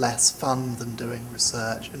probably less fun than doing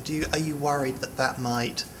research, and are you worried that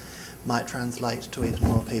might translate to even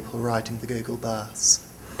more people writing the Google Bus?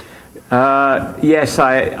 Yes,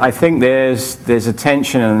 I think there's a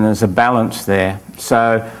tension and there's a balance there.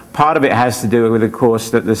 So part of it has to do with, of course,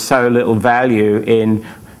 that there's so little value in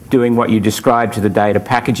doing what you described to the data,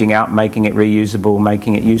 packaging out, making it reusable,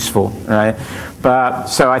 making it useful, right? But,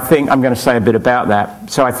 so I think I'm going to say a bit about that.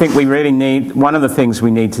 So I think we really need, one of the things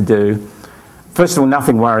we need to do, first of all,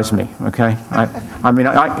 nothing worries me, okay?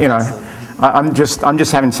 I'm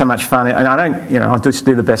just having so much fun, and I don't, I'll just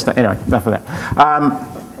do the best, anyway, enough of that.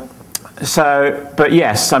 But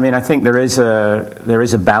yes, I mean, I think there is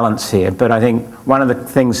a balance here, but I think one of the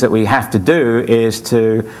things that we have to do is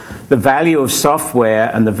the value of software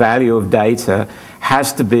and the value of data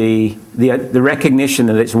has to be, the recognition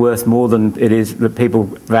that it's worth more than it is that people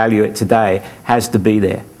value it today has to be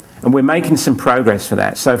there. And we're making some progress for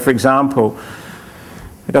that. So for example,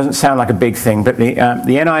 it doesn't sound like a big thing, but the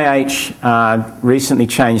NIH recently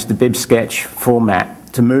changed the BibSketch format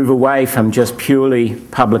to move away from just purely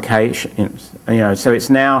publications. So it's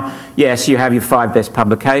now, yes, you have your 5 best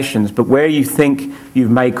publications, but where you think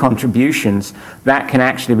you've made contributions, that can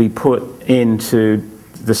actually be put into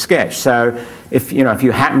the sketch. So if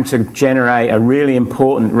you happen to generate a really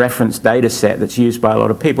important reference data set that's used by a lot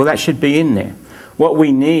of people, that should be in there. What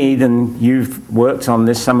we need, and you've worked on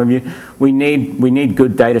this, some of you, we need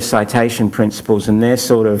good data citation principles, and they're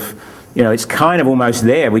sort of, it's kind of almost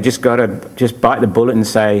there. We just got to bite the bullet and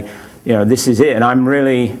say, this is it. And I'm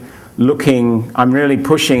really pushing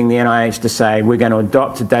the NIH to say we're going to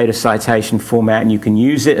adopt a data citation format, and you can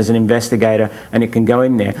use it as an investigator, and it can go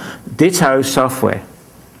in there. Ditto software.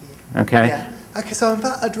 Okay. Yeah. Okay, so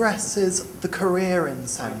that addresses the career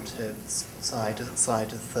incentives side of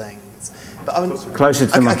things. But closer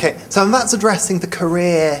to okay, so that's addressing the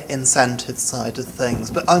career incentive side of things.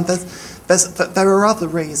 But there are other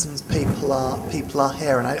reasons people are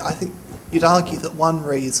here, and I think you'd argue that one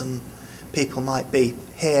reason people might be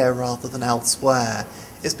here rather than elsewhere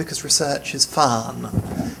is because research is fun.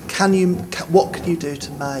 What can you do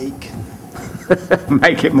to make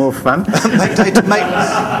make it more fun?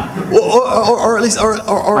 or at least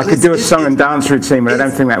I could do a song and dance routine, but I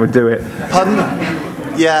don't think that would do it. Pardon?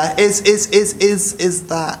 Yeah, is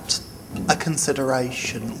that a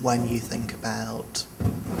consideration when you think about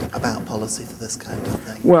policy for this kind of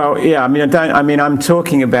thing? Well, yeah. I'm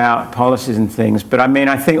talking about policies and things, but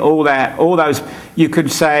I think all those. You could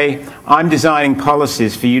say I'm designing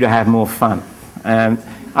policies for you to have more fun.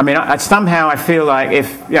 Somehow I feel like if,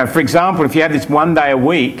 for example, if you have this 1 day a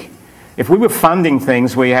week, if we were funding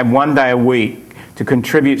things where you had 1 day a week to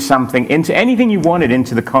contribute something into anything you wanted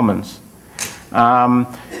into the commons,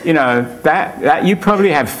 that you'd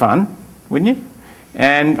probably have fun, wouldn't you?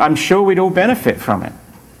 And I'm sure we'd all benefit from it.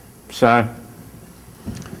 So.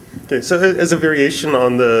 Okay, so as a variation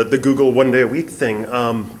on the Google 1 day a week thing,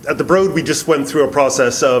 at the Broad we just went through a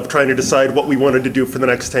process of trying to decide what we wanted to do for the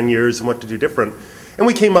next 10 years and what to do different. And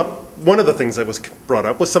we came up, one of the things that was brought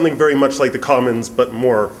up was something very much like the Commons, but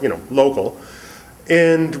more, local.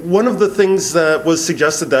 And one of the things that was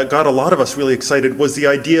suggested that got a lot of us really excited was the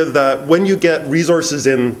idea that when you get resources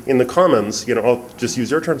in the Commons, I'll just use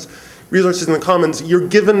your terms, resources in the Commons, you're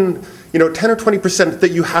given 10 or 20%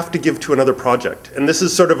 that you have to give to another project. And this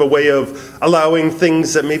is sort of a way of allowing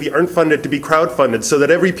things that maybe aren't funded to be crowdfunded, so that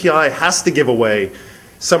every PI has to give away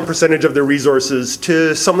some percentage of their resources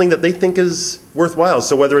to something that they think is worthwhile.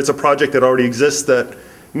 So whether it's a project that already exists that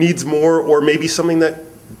needs more, or maybe something that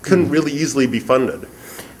couldn't really easily be funded.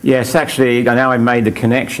 Yes, actually, now I've made the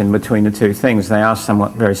connection between the two things. They are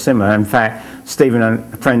somewhat very similar. In fact, Stephen, a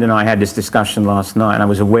friend, and I had this discussion last night, and I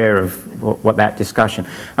was aware of what that discussion.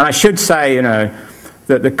 And I should say,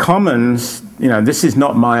 that the Commons, this is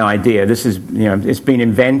not my idea. This is, it's been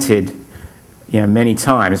invented, many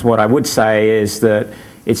times. What I would say is that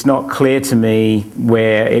it's not clear to me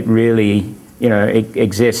where it really, it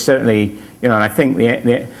exists. Certainly, and I think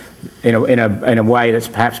in a way that's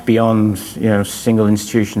perhaps beyond, single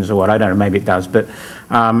institutions or what. I don't know. Maybe it does, but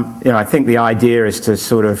I think the idea is to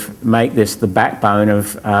sort of make this the backbone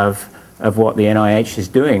of what the NIH is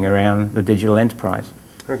doing around the digital enterprise.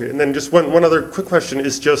 Okay, and then just one other quick question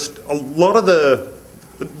is just a lot of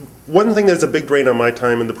one thing that's a big drain on my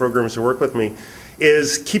time and the programs who work with me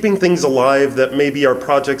is keeping things alive that maybe our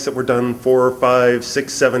projects that were done 4, 5,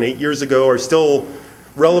 6, 7, 8 years ago are still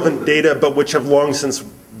relevant data, but which have long since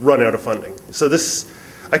run out of funding. So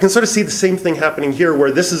I can sort of see the same thing happening here,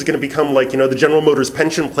 where this is going to become like, the General Motors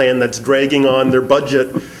pension plan that's dragging on their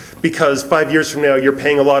budget because 5 years from now you're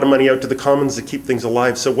paying a lot of money out to the Commons to keep things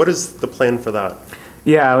alive. So what is the plan for that?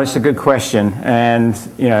 Yeah, well, it's a good question, and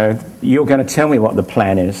you're going to tell me what the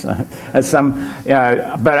plan is. But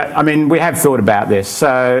we have thought about this.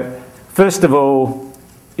 So, first of all,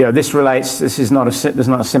 there's not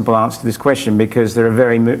a simple answer to this question, because there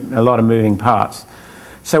are a lot of moving parts.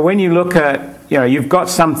 So when you look at, you've got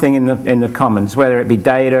something in the Commons, whether it be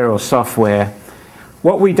data or software.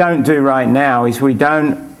 What we don't do right now is we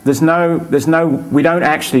don't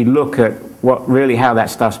actually look at how that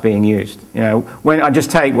stuff's being used. When I just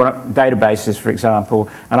take databases, for example,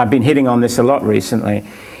 and I've been hitting on this a lot recently,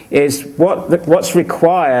 is what's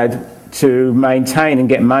required to maintain and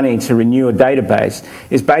get money to renew a database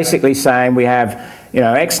is basically saying we have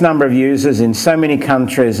X number of users in so many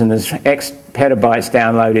countries and there's X petabytes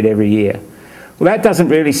downloaded every year. Well, that doesn't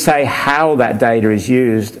really say how that data is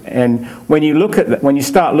used. And when you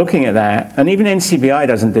start looking at that, and even NCBI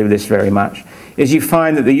doesn't do this very much, is you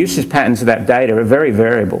find that the usage patterns of that data are very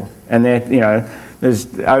variable, and there's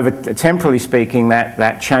temporally speaking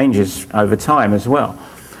that changes over time as well.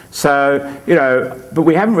 So but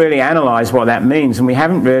we haven't really analysed what that means, and we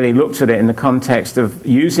haven't really looked at it in the context of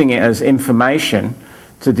using it as information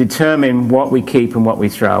to determine what we keep and what we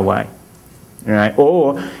throw away. Right?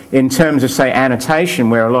 Or in terms of, say,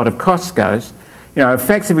 annotation, where a lot of cost goes,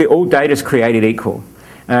 effectively all data is created equal.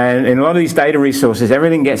 And in a lot of these data resources,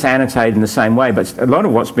 everything gets annotated in the same way, but a lot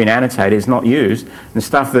of what's been annotated is not used. And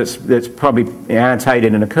stuff that's probably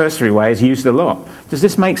annotated in a cursory way is used a lot. Does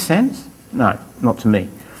this make sense? No, not to me.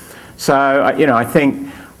 So, I think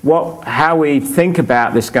how we think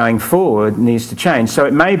about this going forward needs to change. So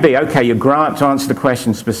it may be, okay, your grant, to answer the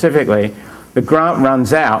question specifically, the grant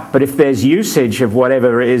runs out, but if there's usage of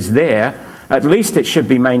whatever is there, at least it should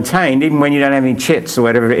be maintained, even when you don't have any chits or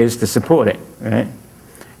whatever it is to support it, right?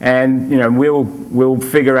 And we'll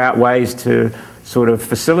figure out ways to sort of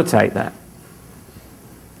facilitate that.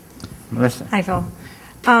 Melissa. Hi, Phil.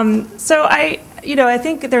 So I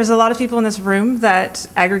think there's a lot of people in this room that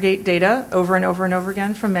aggregate data over and over and over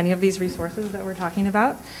again from many of these resources that we're talking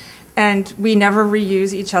about, and we never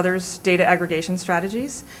reuse each other's data aggregation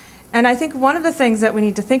strategies. And I think one of the things that we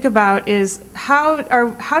need to think about is how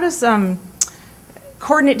does data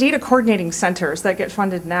coordinating centers that get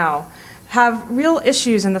funded now have real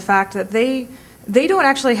issues in the fact that they don't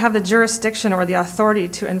actually have the jurisdiction or the authority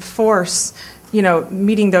to enforce,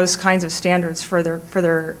 meeting those kinds of standards for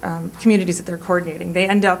their communities that they're coordinating. They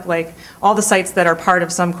end up like all the sites that are part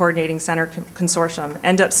of some coordinating center consortium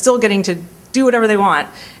end up still getting to do whatever they want,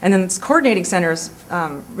 and then it's coordinating center's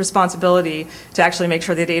responsibility to actually make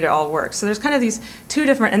sure the data all works. So there's kind of these two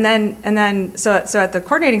different, and then so at the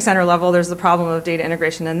coordinating center level, there's the problem of data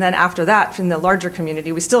integration, and then after that, in the larger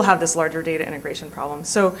community, we still have this larger data integration problem.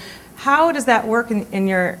 So how does that work in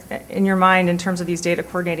your mind in terms of these data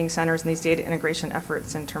coordinating centers and these data integration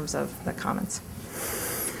efforts in terms of the commons?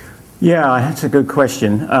 Yeah, that's a good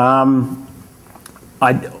question.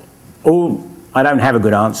 I don't have a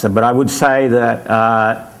good answer, but I would say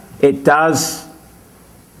that it does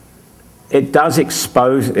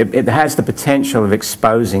expose, it has the potential of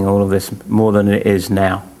exposing all of this more than it is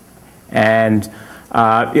now. And,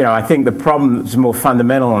 I think the problem that's more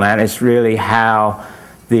fundamental than that is really how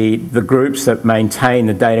the groups that maintain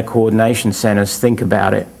the data coordination centers think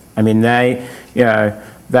about it. I mean, they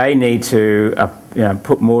need to,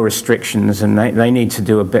 put more restrictions, and they need to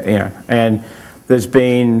do a bit, and there's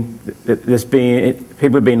been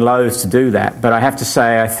people have been loath to do that, but I have to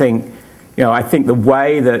say I think the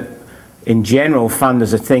way that in general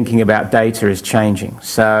funders are thinking about data is changing.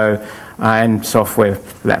 So and software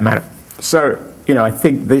for that matter. So I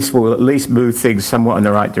think this will at least move things somewhat in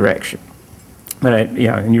the right direction. But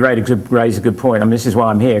and you raise a good point. I mean, this is why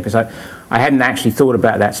I'm here, because I hadn't actually thought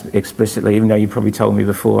about that explicitly, even though you probably told me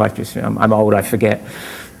before. I'm old, I forget,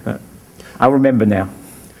 but I'll remember now.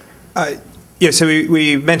 Yeah, so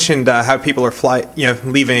we mentioned how people are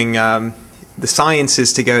leaving the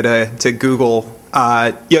sciences to go to Google.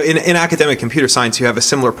 In academic computer science, you have a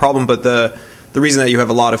similar problem, but the reason that you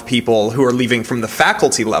have a lot of people who are leaving from the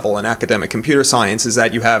faculty level in academic computer science is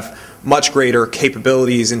that you have much greater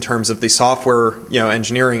capabilities in terms of the software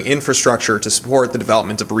engineering infrastructure to support the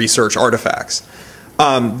development of research artifacts.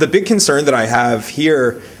 The big concern that I have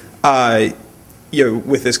here,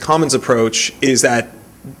 with this commons approach is that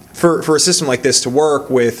for a system like this to work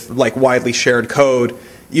with widely shared code,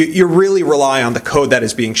 you really rely on the code that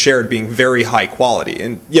is being shared being very high quality.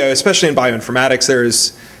 And especially in bioinformatics,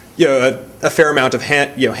 there's a fair amount of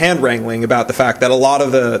hand wrangling about the fact that a lot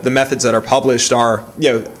of the methods that are published are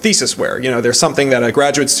thesisware. There's something that a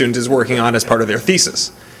graduate student is working on as part of their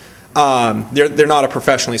thesis. They're not a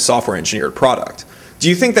professionally software engineered product. Do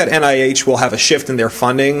you think that NIH will have a shift in their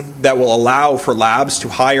funding that will allow for labs to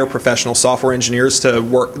hire professional software engineers to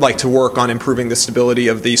work on improving the stability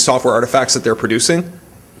of the software artifacts that they're producing?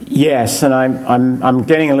 Yes, and I'm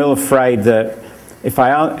getting a little afraid that if I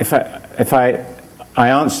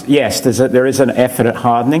answer yes, there is an effort at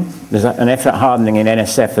hardening. There's an effort at hardening in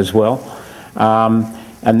NSF as well,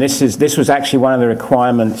 and this was actually one of the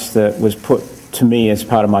requirements that was put to me as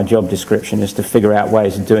part of my job description, is to figure out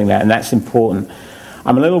ways of doing that, and that's important.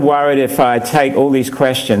 I'm a little worried if I take all these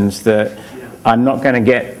questions that I'm not going to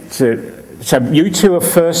get to. So you two are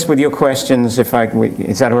first with your questions. Is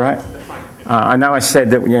that all right? I know I said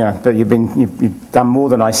that. Yeah, but you've done more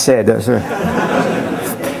than I said.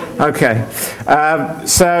 Okay.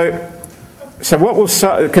 So what will,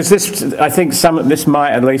 because this, I think this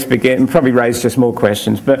might at least begin and probably raise just more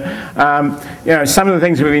questions. But some of the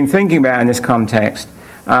things we've been thinking about in this context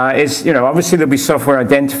is, obviously there'll be software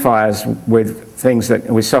identifiers with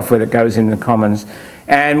software that goes in the commons,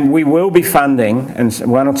 and we will be funding, and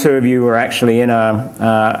one or two of you are actually in an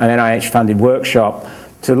NIH-funded workshop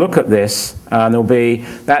to look at this.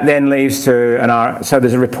 That then leads to so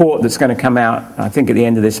there's a report that's going to come out, I think, at the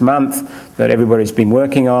end of this month that everybody's been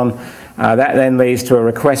working on. That then leads to a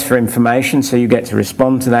request for information, so you get to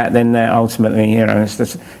respond to that. Then ultimately,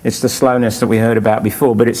 it's the slowness that we heard about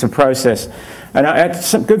before, but it's a process. And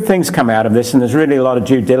some good things come out of this, and there's really a lot of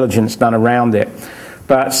due diligence done around it.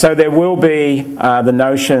 So there will be the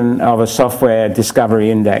notion of a software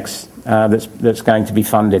discovery index that's going to be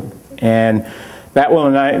funded. And that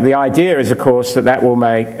will, the idea is, of course, that will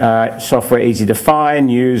make software easy to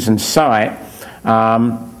find, use, and cite,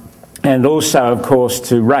 and also, of course,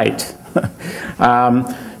 to rate.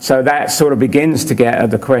 So that sort of begins to get at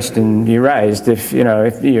the question you raised. If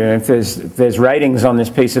there's ratings on this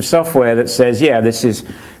piece of software that says, yeah, this is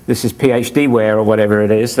PhDware or whatever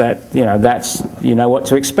it is, that's what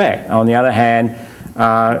to expect. On the other hand,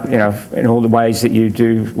 in all the ways that you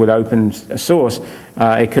do with open source,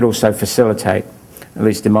 it could also facilitate, at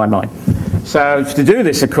least in my mind. So to do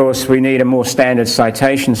this, of course, we need a more standard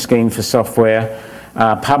citation scheme for software.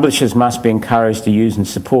 Publishers must be encouraged to use and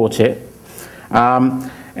support it.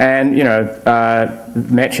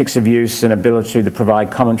 Metrics of use and ability to provide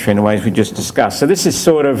commentary in the ways we just discussed. So this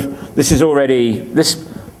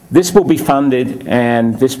will be funded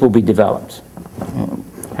and this will be developed.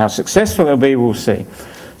 How successful it'll be, we'll see.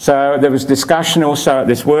 So there was discussion also at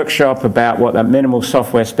this workshop about what that minimal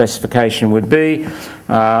software specification would be,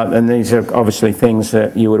 and these are obviously things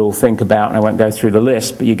that you would all think about, and I won't go through the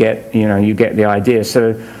list, but you get the idea.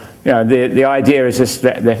 So, the idea is this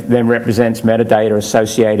then represents metadata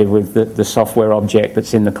associated with the software object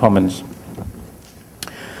that's in the commons.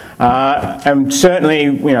 And certainly,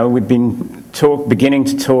 we've been beginning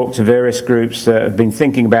to talk to various groups that have been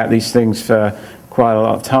thinking about these things for quite a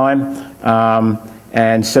lot of time.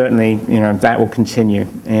 And certainly, that will continue.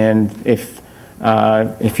 And if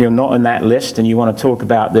you're not on that list and you want to talk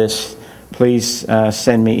about this, please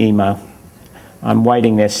send me email. I'm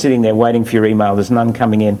waiting there, sitting there, waiting for your email. There's none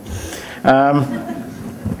coming in.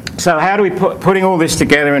 So how do we putting all this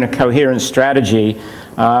together in a coherent strategy?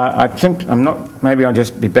 I think maybe I'll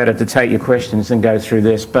just be better to take your questions and go through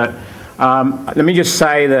this. But let me just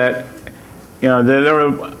say that there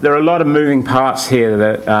are a lot of moving parts here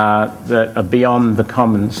that are beyond the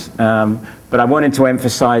commons. But I wanted to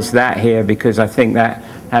emphasize that here because I think that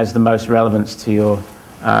has the most relevance to your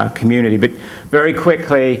community. But very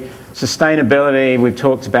quickly, sustainability, we've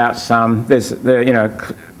talked about some. There's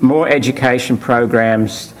more education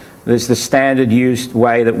programs. There's the standard used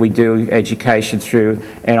way that we do education through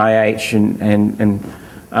NIH and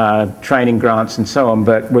training grants and so on,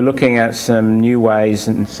 but we're looking at some new ways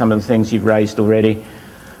and some of the things you've raised already.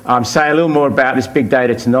 Say a little more about this Big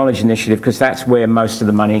Data to Knowledge initiative because that's where most of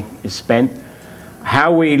the money is spent.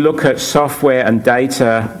 How we look at software and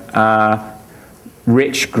data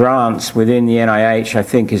rich grants within the NIH, I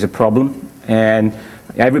think, is a problem, and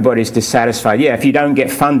everybody's dissatisfied. Yeah, if you don't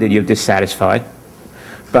get funded, you're dissatisfied.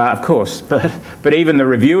 But of course, but even the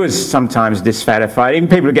reviewers sometimes dissatisfied. Even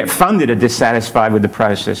people who get funded are dissatisfied with the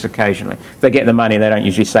process occasionally. If they get the money, they don't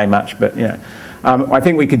usually say much, but I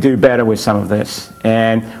think we could do better with some of this,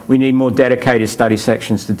 and we need more dedicated study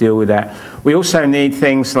sections to deal with that. We also need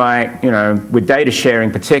things like, with data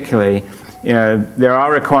sharing particularly, there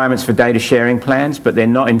are requirements for data sharing plans, but they're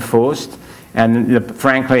not enforced. And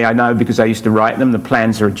frankly, I know because I used to write them, the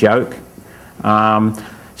plans are a joke.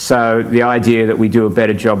 So the idea that we do a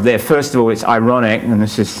better job there, first of all, it's ironic, and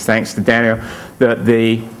this is thanks to Daniel, that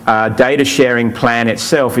the data sharing plan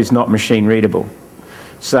itself is not machine readable.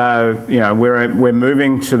 So, we're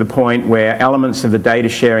moving to the point where elements of the data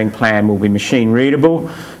sharing plan will be machine readable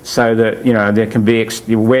so that, there can be,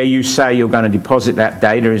 where you say you're going to deposit that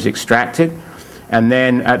data is extracted. And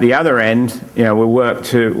then at the other end, we'll work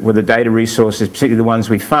with the data resources, particularly the ones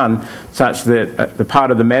we fund, such that the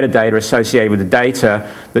part of the metadata associated with the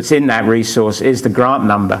data that's in that resource is the grant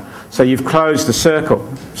number. So you've closed the circle,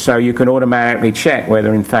 so you can automatically check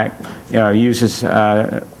whether, in fact, users,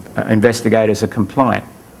 investigators are compliant.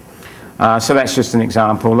 So that's just an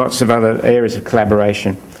example. Lots of other areas of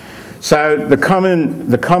collaboration. So the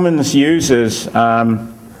commons users.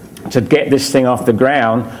 To get this thing off the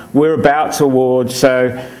ground, we're about to award,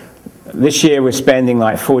 so this year we're spending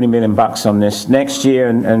like 40 million bucks on this. Next year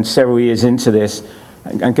and several years into this,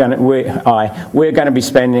 we're going to be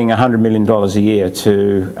spending $100 million a year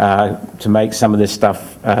to make some of this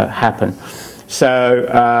stuff happen. So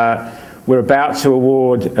we're about to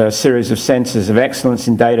award a series of centers of excellence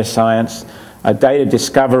in data science. A data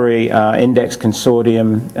discovery index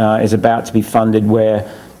consortium is about to be funded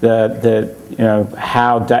where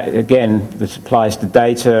again, this applies to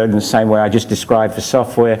data in the same way I just described for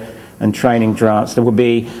software. and training grants. There will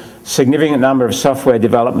be significant number of software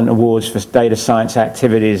development awards for data science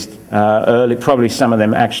activities early, probably some of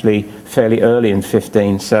them actually fairly early in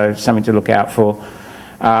 15, so something to look out for.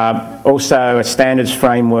 Also a standards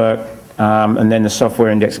framework, and then the Software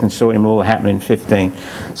Index Consortium will all happen in 15.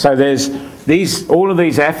 So there's all of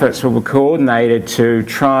these efforts will be coordinated to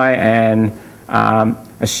try and,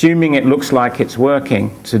 assuming it looks like it's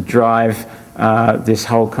working, to drive this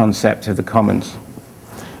whole concept of the commons.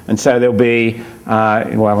 And so there'll be,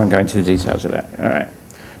 well, I won't go into the details of that. All right.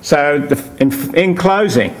 So in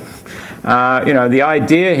closing, the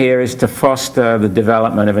idea here is to foster the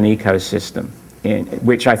development of an ecosystem,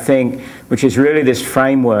 which is really this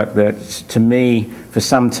framework that, to me, for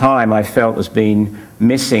some time I felt has been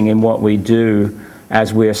missing in what we do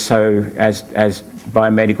as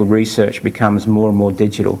biomedical research becomes more and more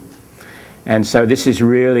digital. And so this is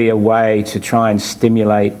really a way to try and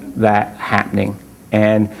stimulate that happening.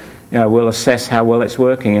 And we'll assess how well it's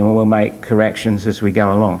working, and we'll make corrections as we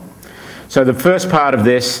go along. So the first part of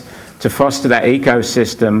this, to foster that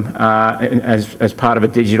ecosystem as part of a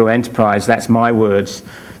digital enterprise, that's my words,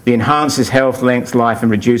 the enhances health, length, life, and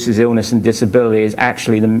reduces illness and disability is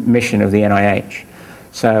actually the mission of the NIH.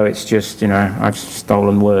 So it's just, I've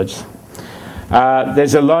stolen words.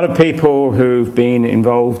 There's a lot of people who've been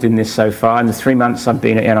involved in this so far. In the 3 months I've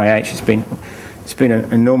been at NIH, it's been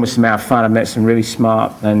an enormous amount of fun. I've met some really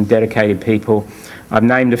smart and dedicated people. I've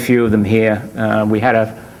named a few of them here. We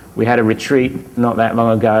had a retreat not that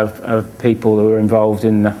long ago of people who were involved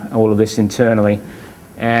in all of this internally,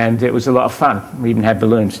 and it was a lot of fun. We even had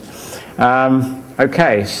balloons.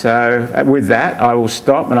 Okay, so with that, I will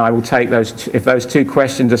stop, and I will take those. If those two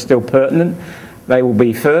questions are still pertinent, they will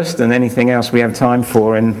be first, and anything else we have time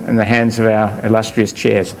for in the hands of our illustrious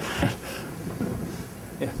chairs.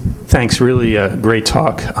 Thanks, really great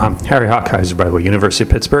talk. Harry Hockheiser, by the way, University of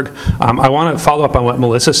Pittsburgh. I want to follow up on what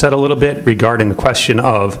Melissa said a little bit regarding the question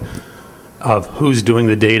of who's doing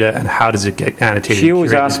the data and how does it get annotated. She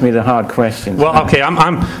always asks me the hard questions. Well, okay,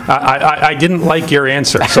 I didn't like your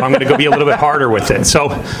answer, so I'm going to go be a little bit harder with it. So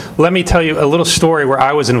let me tell you a little story where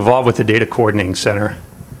I was involved with the Data Coordinating Center.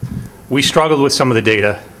 We struggled with some of the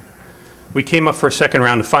data. We came up for a second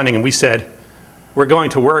round of funding, and we said, we're going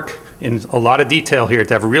to work in a lot of detail here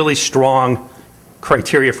to have really strong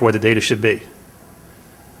criteria for what the data should be.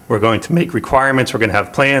 We're going to make requirements, we're going to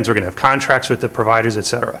have plans, we're going to have contracts with the providers, et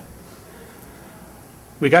cetera.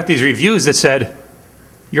 We got these reviews that said,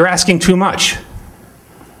 you're asking too much.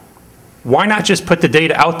 Why not just put the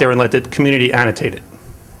data out there and let the community annotate it?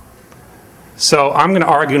 So I'm going to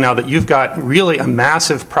argue now that you've got really a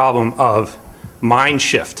massive problem of mind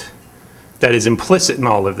shift that is implicit in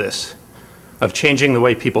all of this, of changing the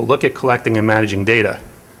way people look at collecting and managing data.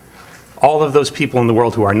 All of those people in the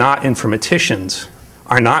world who are not informaticians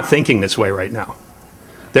are not thinking this way right now.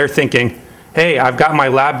 They're thinking, hey, I've got my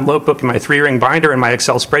lab notebook and my 3-ring binder and my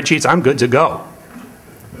Excel spreadsheets, I'm good to go.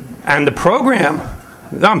 And the program,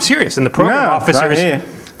 no, I'm serious, and the program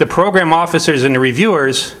the program officers and the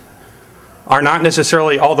reviewers are not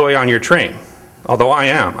necessarily all the way on your train, although I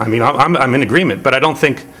am. I mean, I'm in agreement, but I don't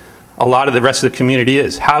think a lot of the rest of the community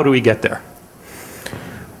is. How do we get there?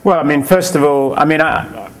 Well, I mean, first of all, I mean,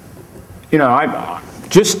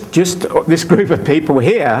 just this group of people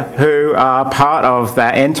here who are part of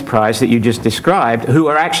that enterprise that you just described, who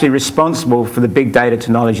are actually responsible for the Big Data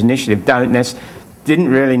to Knowledge initiative, didn't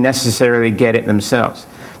really necessarily get it themselves.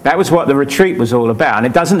 That was what the retreat was all about, and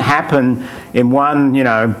it doesn't happen in one,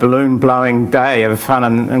 balloon-blowing day of fun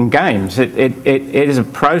and games. It is a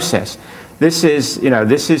process. This is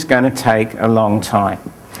going to take a long time.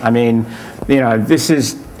 I mean,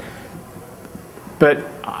 but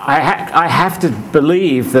I have to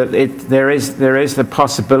believe that there is the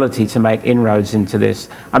possibility to make inroads into this.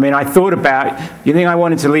 I mean, I thought about, you think I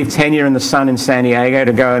wanted to leave tenure in the sun in San Diego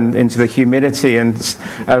to go into the humidity of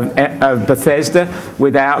Bethesda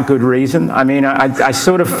without good reason? I mean, I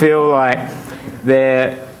sort of feel like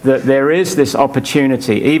there is this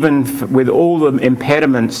opportunity, even with all the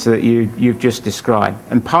impediments that you've just described.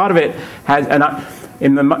 And part of it has,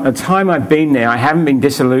 in the time I've been there, I haven't been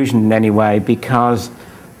disillusioned in any way, because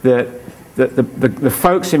the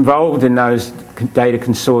folks involved in those data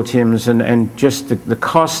consortiums and just the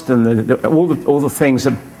cost and all the things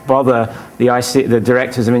that bother the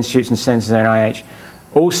directors of institutes and centers at NIH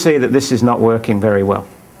all see that this is not working very well.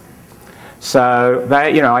 So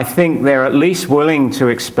I think they're at least willing to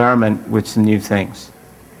experiment with some new things,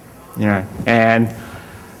 and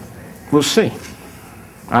we'll see.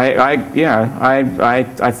 I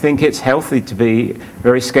think it's healthy to be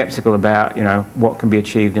very skeptical about what can be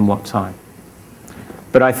achieved in what time.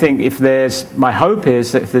 But I think my hope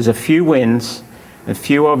is that if there's a few wins, a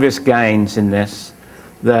few obvious gains in this,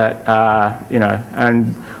 that,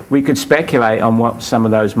 and we could speculate on what some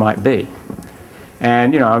of those might be.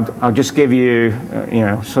 And, I'll just give you,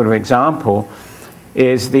 sort of example,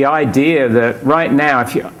 is the idea that right now,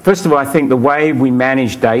 first of all, I think the way we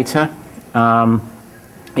manage data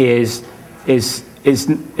is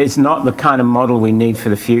not the kind of model we need for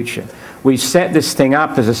the future. We've set this thing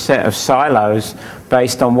up as a set of silos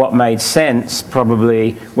based on what made sense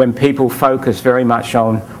probably when people focused very much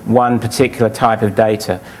on one particular type of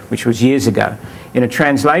data, which was years ago. In a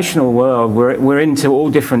translational world, we're into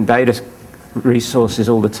all different data resources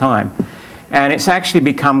all the time. And it's actually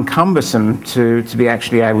become cumbersome to be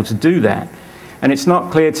actually able to do that. And it's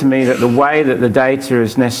not clear to me that the way that the data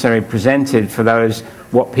is necessarily presented for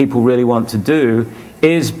what people really want to do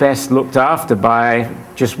is best looked after by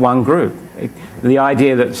just one group. The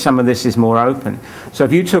idea that some of this is more open. So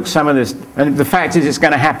if you took some of this, and the fact is it's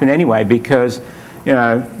going to happen anyway because,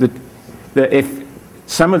 if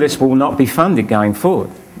some of this will not be funded going forward.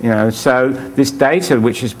 So this data,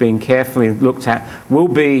 which is being carefully looked at, will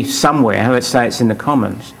be somewhere. Let's say it's in the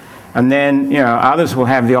commons. And then, others will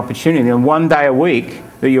have the opportunity. And one day a week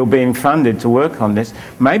that you're being funded to work on this,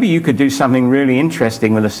 maybe you could do something really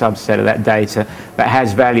interesting with a subset of that data that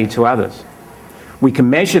has value to others. We can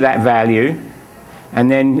measure that value, and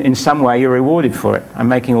then in some way you're rewarded for it. I'm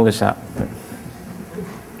making all this up.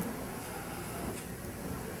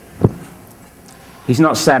 He's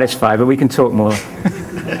not satisfied, but we can talk more.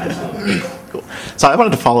 Cool. So I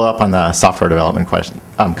wanted to follow up on the software development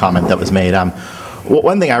comment that was made.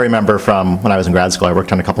 One thing I remember from when I was in grad school, I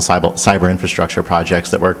worked on a couple cyber infrastructure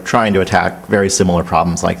projects that were trying to attack very similar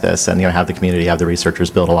problems like this, and have the community, have the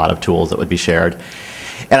researchers build a lot of tools that would be shared.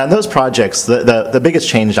 And on those projects, the biggest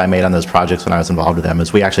change I made on those projects when I was involved with them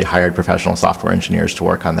is we actually hired professional software engineers to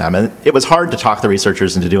work on them. And it was hard to talk the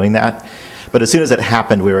researchers into doing that. But as soon as it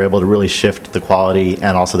happened, we were able to really shift the quality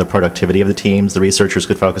and also the productivity of the teams. The researchers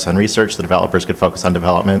could focus on research, the developers could focus on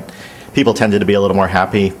development. People tended to be a little more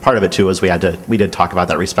happy. Part of it too was we did talk about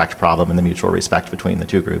that respect problem and the mutual respect between the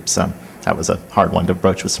two groups. That was a hard one to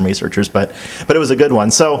broach with some researchers, but it was a good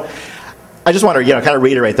one. So I just want to kind of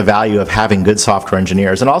reiterate the value of having good software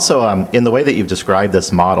engineers, and also in the way that you've described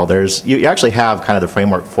this model, you actually have kind of the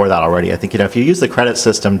framework for that already. I think if you use the credit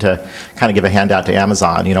system to kind of give a handout to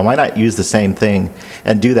Amazon, why not use the same thing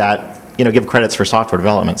and do that? Give credits for software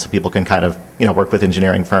development so people can kind of work with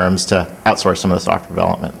engineering firms to outsource some of the software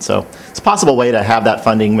development. So it's a possible way to have that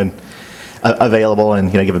funding available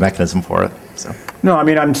and give a mechanism for it. So. No, I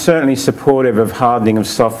mean I'm certainly supportive of hardening of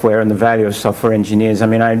software and the value of software engineers. I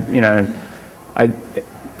mean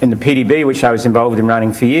in the PDB, which I was involved in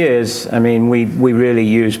running for years, I mean, we really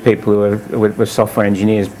use people who were software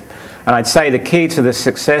engineers. And I'd say the key to the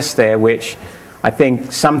success there, which I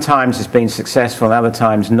think sometimes has been successful and other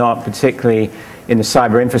times not, particularly in the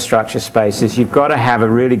cyber infrastructure space, is you've got to have a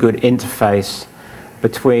really good interface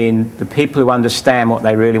between the people who understand what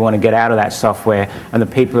they really want to get out of that software and the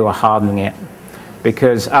people who are hardening it.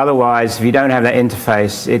 Because otherwise, if you don't have that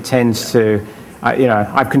interface, it tends to...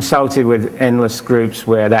 I've consulted with endless groups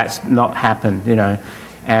where that's not happened,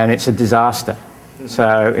 and it's a disaster.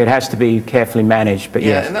 So it has to be carefully managed, but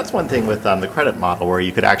yeah. And that's one thing with the credit model where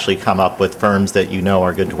you could actually come up with firms that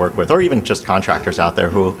are good to work with, or even just contractors out there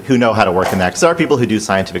who know how to work in that. Because there are people who do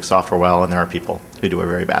scientific software well, and there are people who do a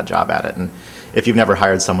very bad job at it. And if you've never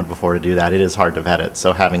hired someone before to do that, it is hard to vet it.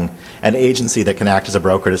 So having an agency that can act as a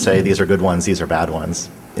broker to say these are good ones, these are bad ones,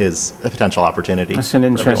 is a potential opportunity. That's an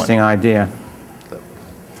interesting idea.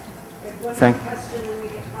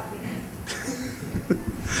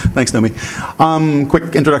 Thanks, Nomi.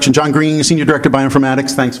 Quick introduction. John Green, Senior Director of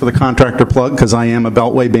Bioinformatics. Thanks for the contractor plug, because I am a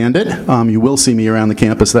Beltway bandit. You will see me around the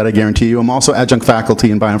campus, that I guarantee you. I'm also adjunct faculty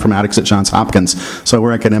in bioinformatics at Johns Hopkins, so I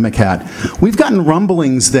wear academic hat. We've gotten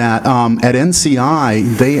rumblings that at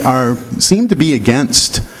NCI, they seem to be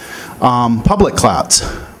against public clouds.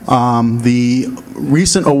 The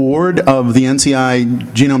recent award of the NCI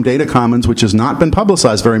Genome Data Commons, which has not been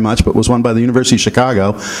publicized very much, but was won by the University of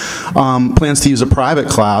Chicago, plans to use a private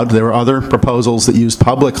cloud. There were other proposals that used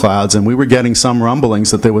public clouds, and we were getting some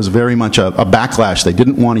rumblings that there was very much a backlash. They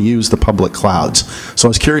didn't want to use the public clouds. So I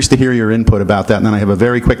was curious to hear your input about that, and then I have a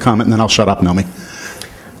very quick comment, and then I'll shut up, Nomi.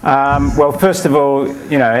 Well, first of all,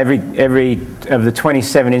 every of the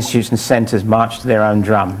 27 institutes and centres march to their own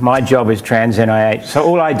drum. My job is trans NIH, so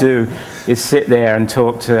all I do is sit there and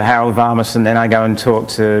talk to Harold Varmus, and then I go and talk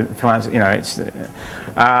to,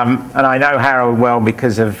 and I know Harold well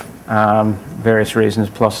because of various reasons,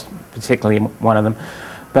 plus particularly one of them.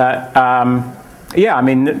 But yeah, I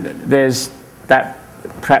mean, there's that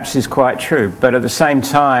perhaps is quite true. But at the same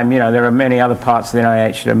time, you know, there are many other parts of the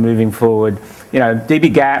NIH that are moving forward. You know,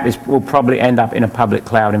 dbGaP will probably end up in a public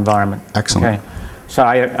cloud environment. Excellent. Okay? So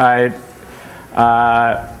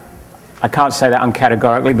I can't say that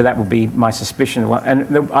uncategorically, but that would be my suspicion.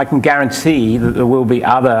 And I can guarantee that there will be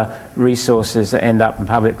other resources that end up in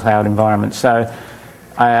public cloud environments. So,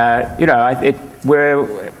 you know,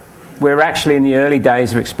 we're actually in the early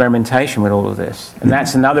days of experimentation with all of this. And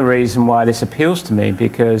that's another reason why this appeals to me,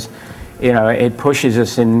 because, you know, it pushes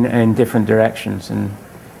us in different directions. And,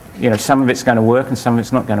 you know, some of it's going to work and some of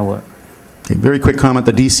it's not going to work. Okay, very quick comment,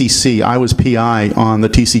 the DCC. I was PI on the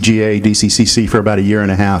TCGA DCCC for about a year and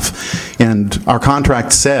a half, and our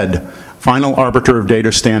contract said, final arbiter of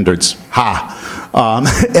data standards.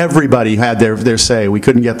 Everybody had their say. We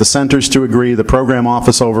couldn't get the centers to agree. The program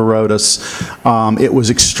office overrode us. It was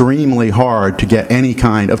extremely hard to get any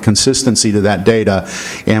kind of consistency to that data,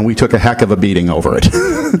 and we took a heck of a beating over it.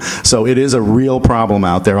 So it is a real problem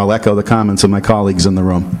out there. I'll echo the comments of my colleagues in the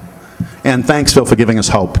room. And thanks, Phil, for giving us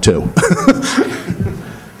hope, too.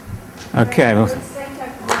 Okay. Well,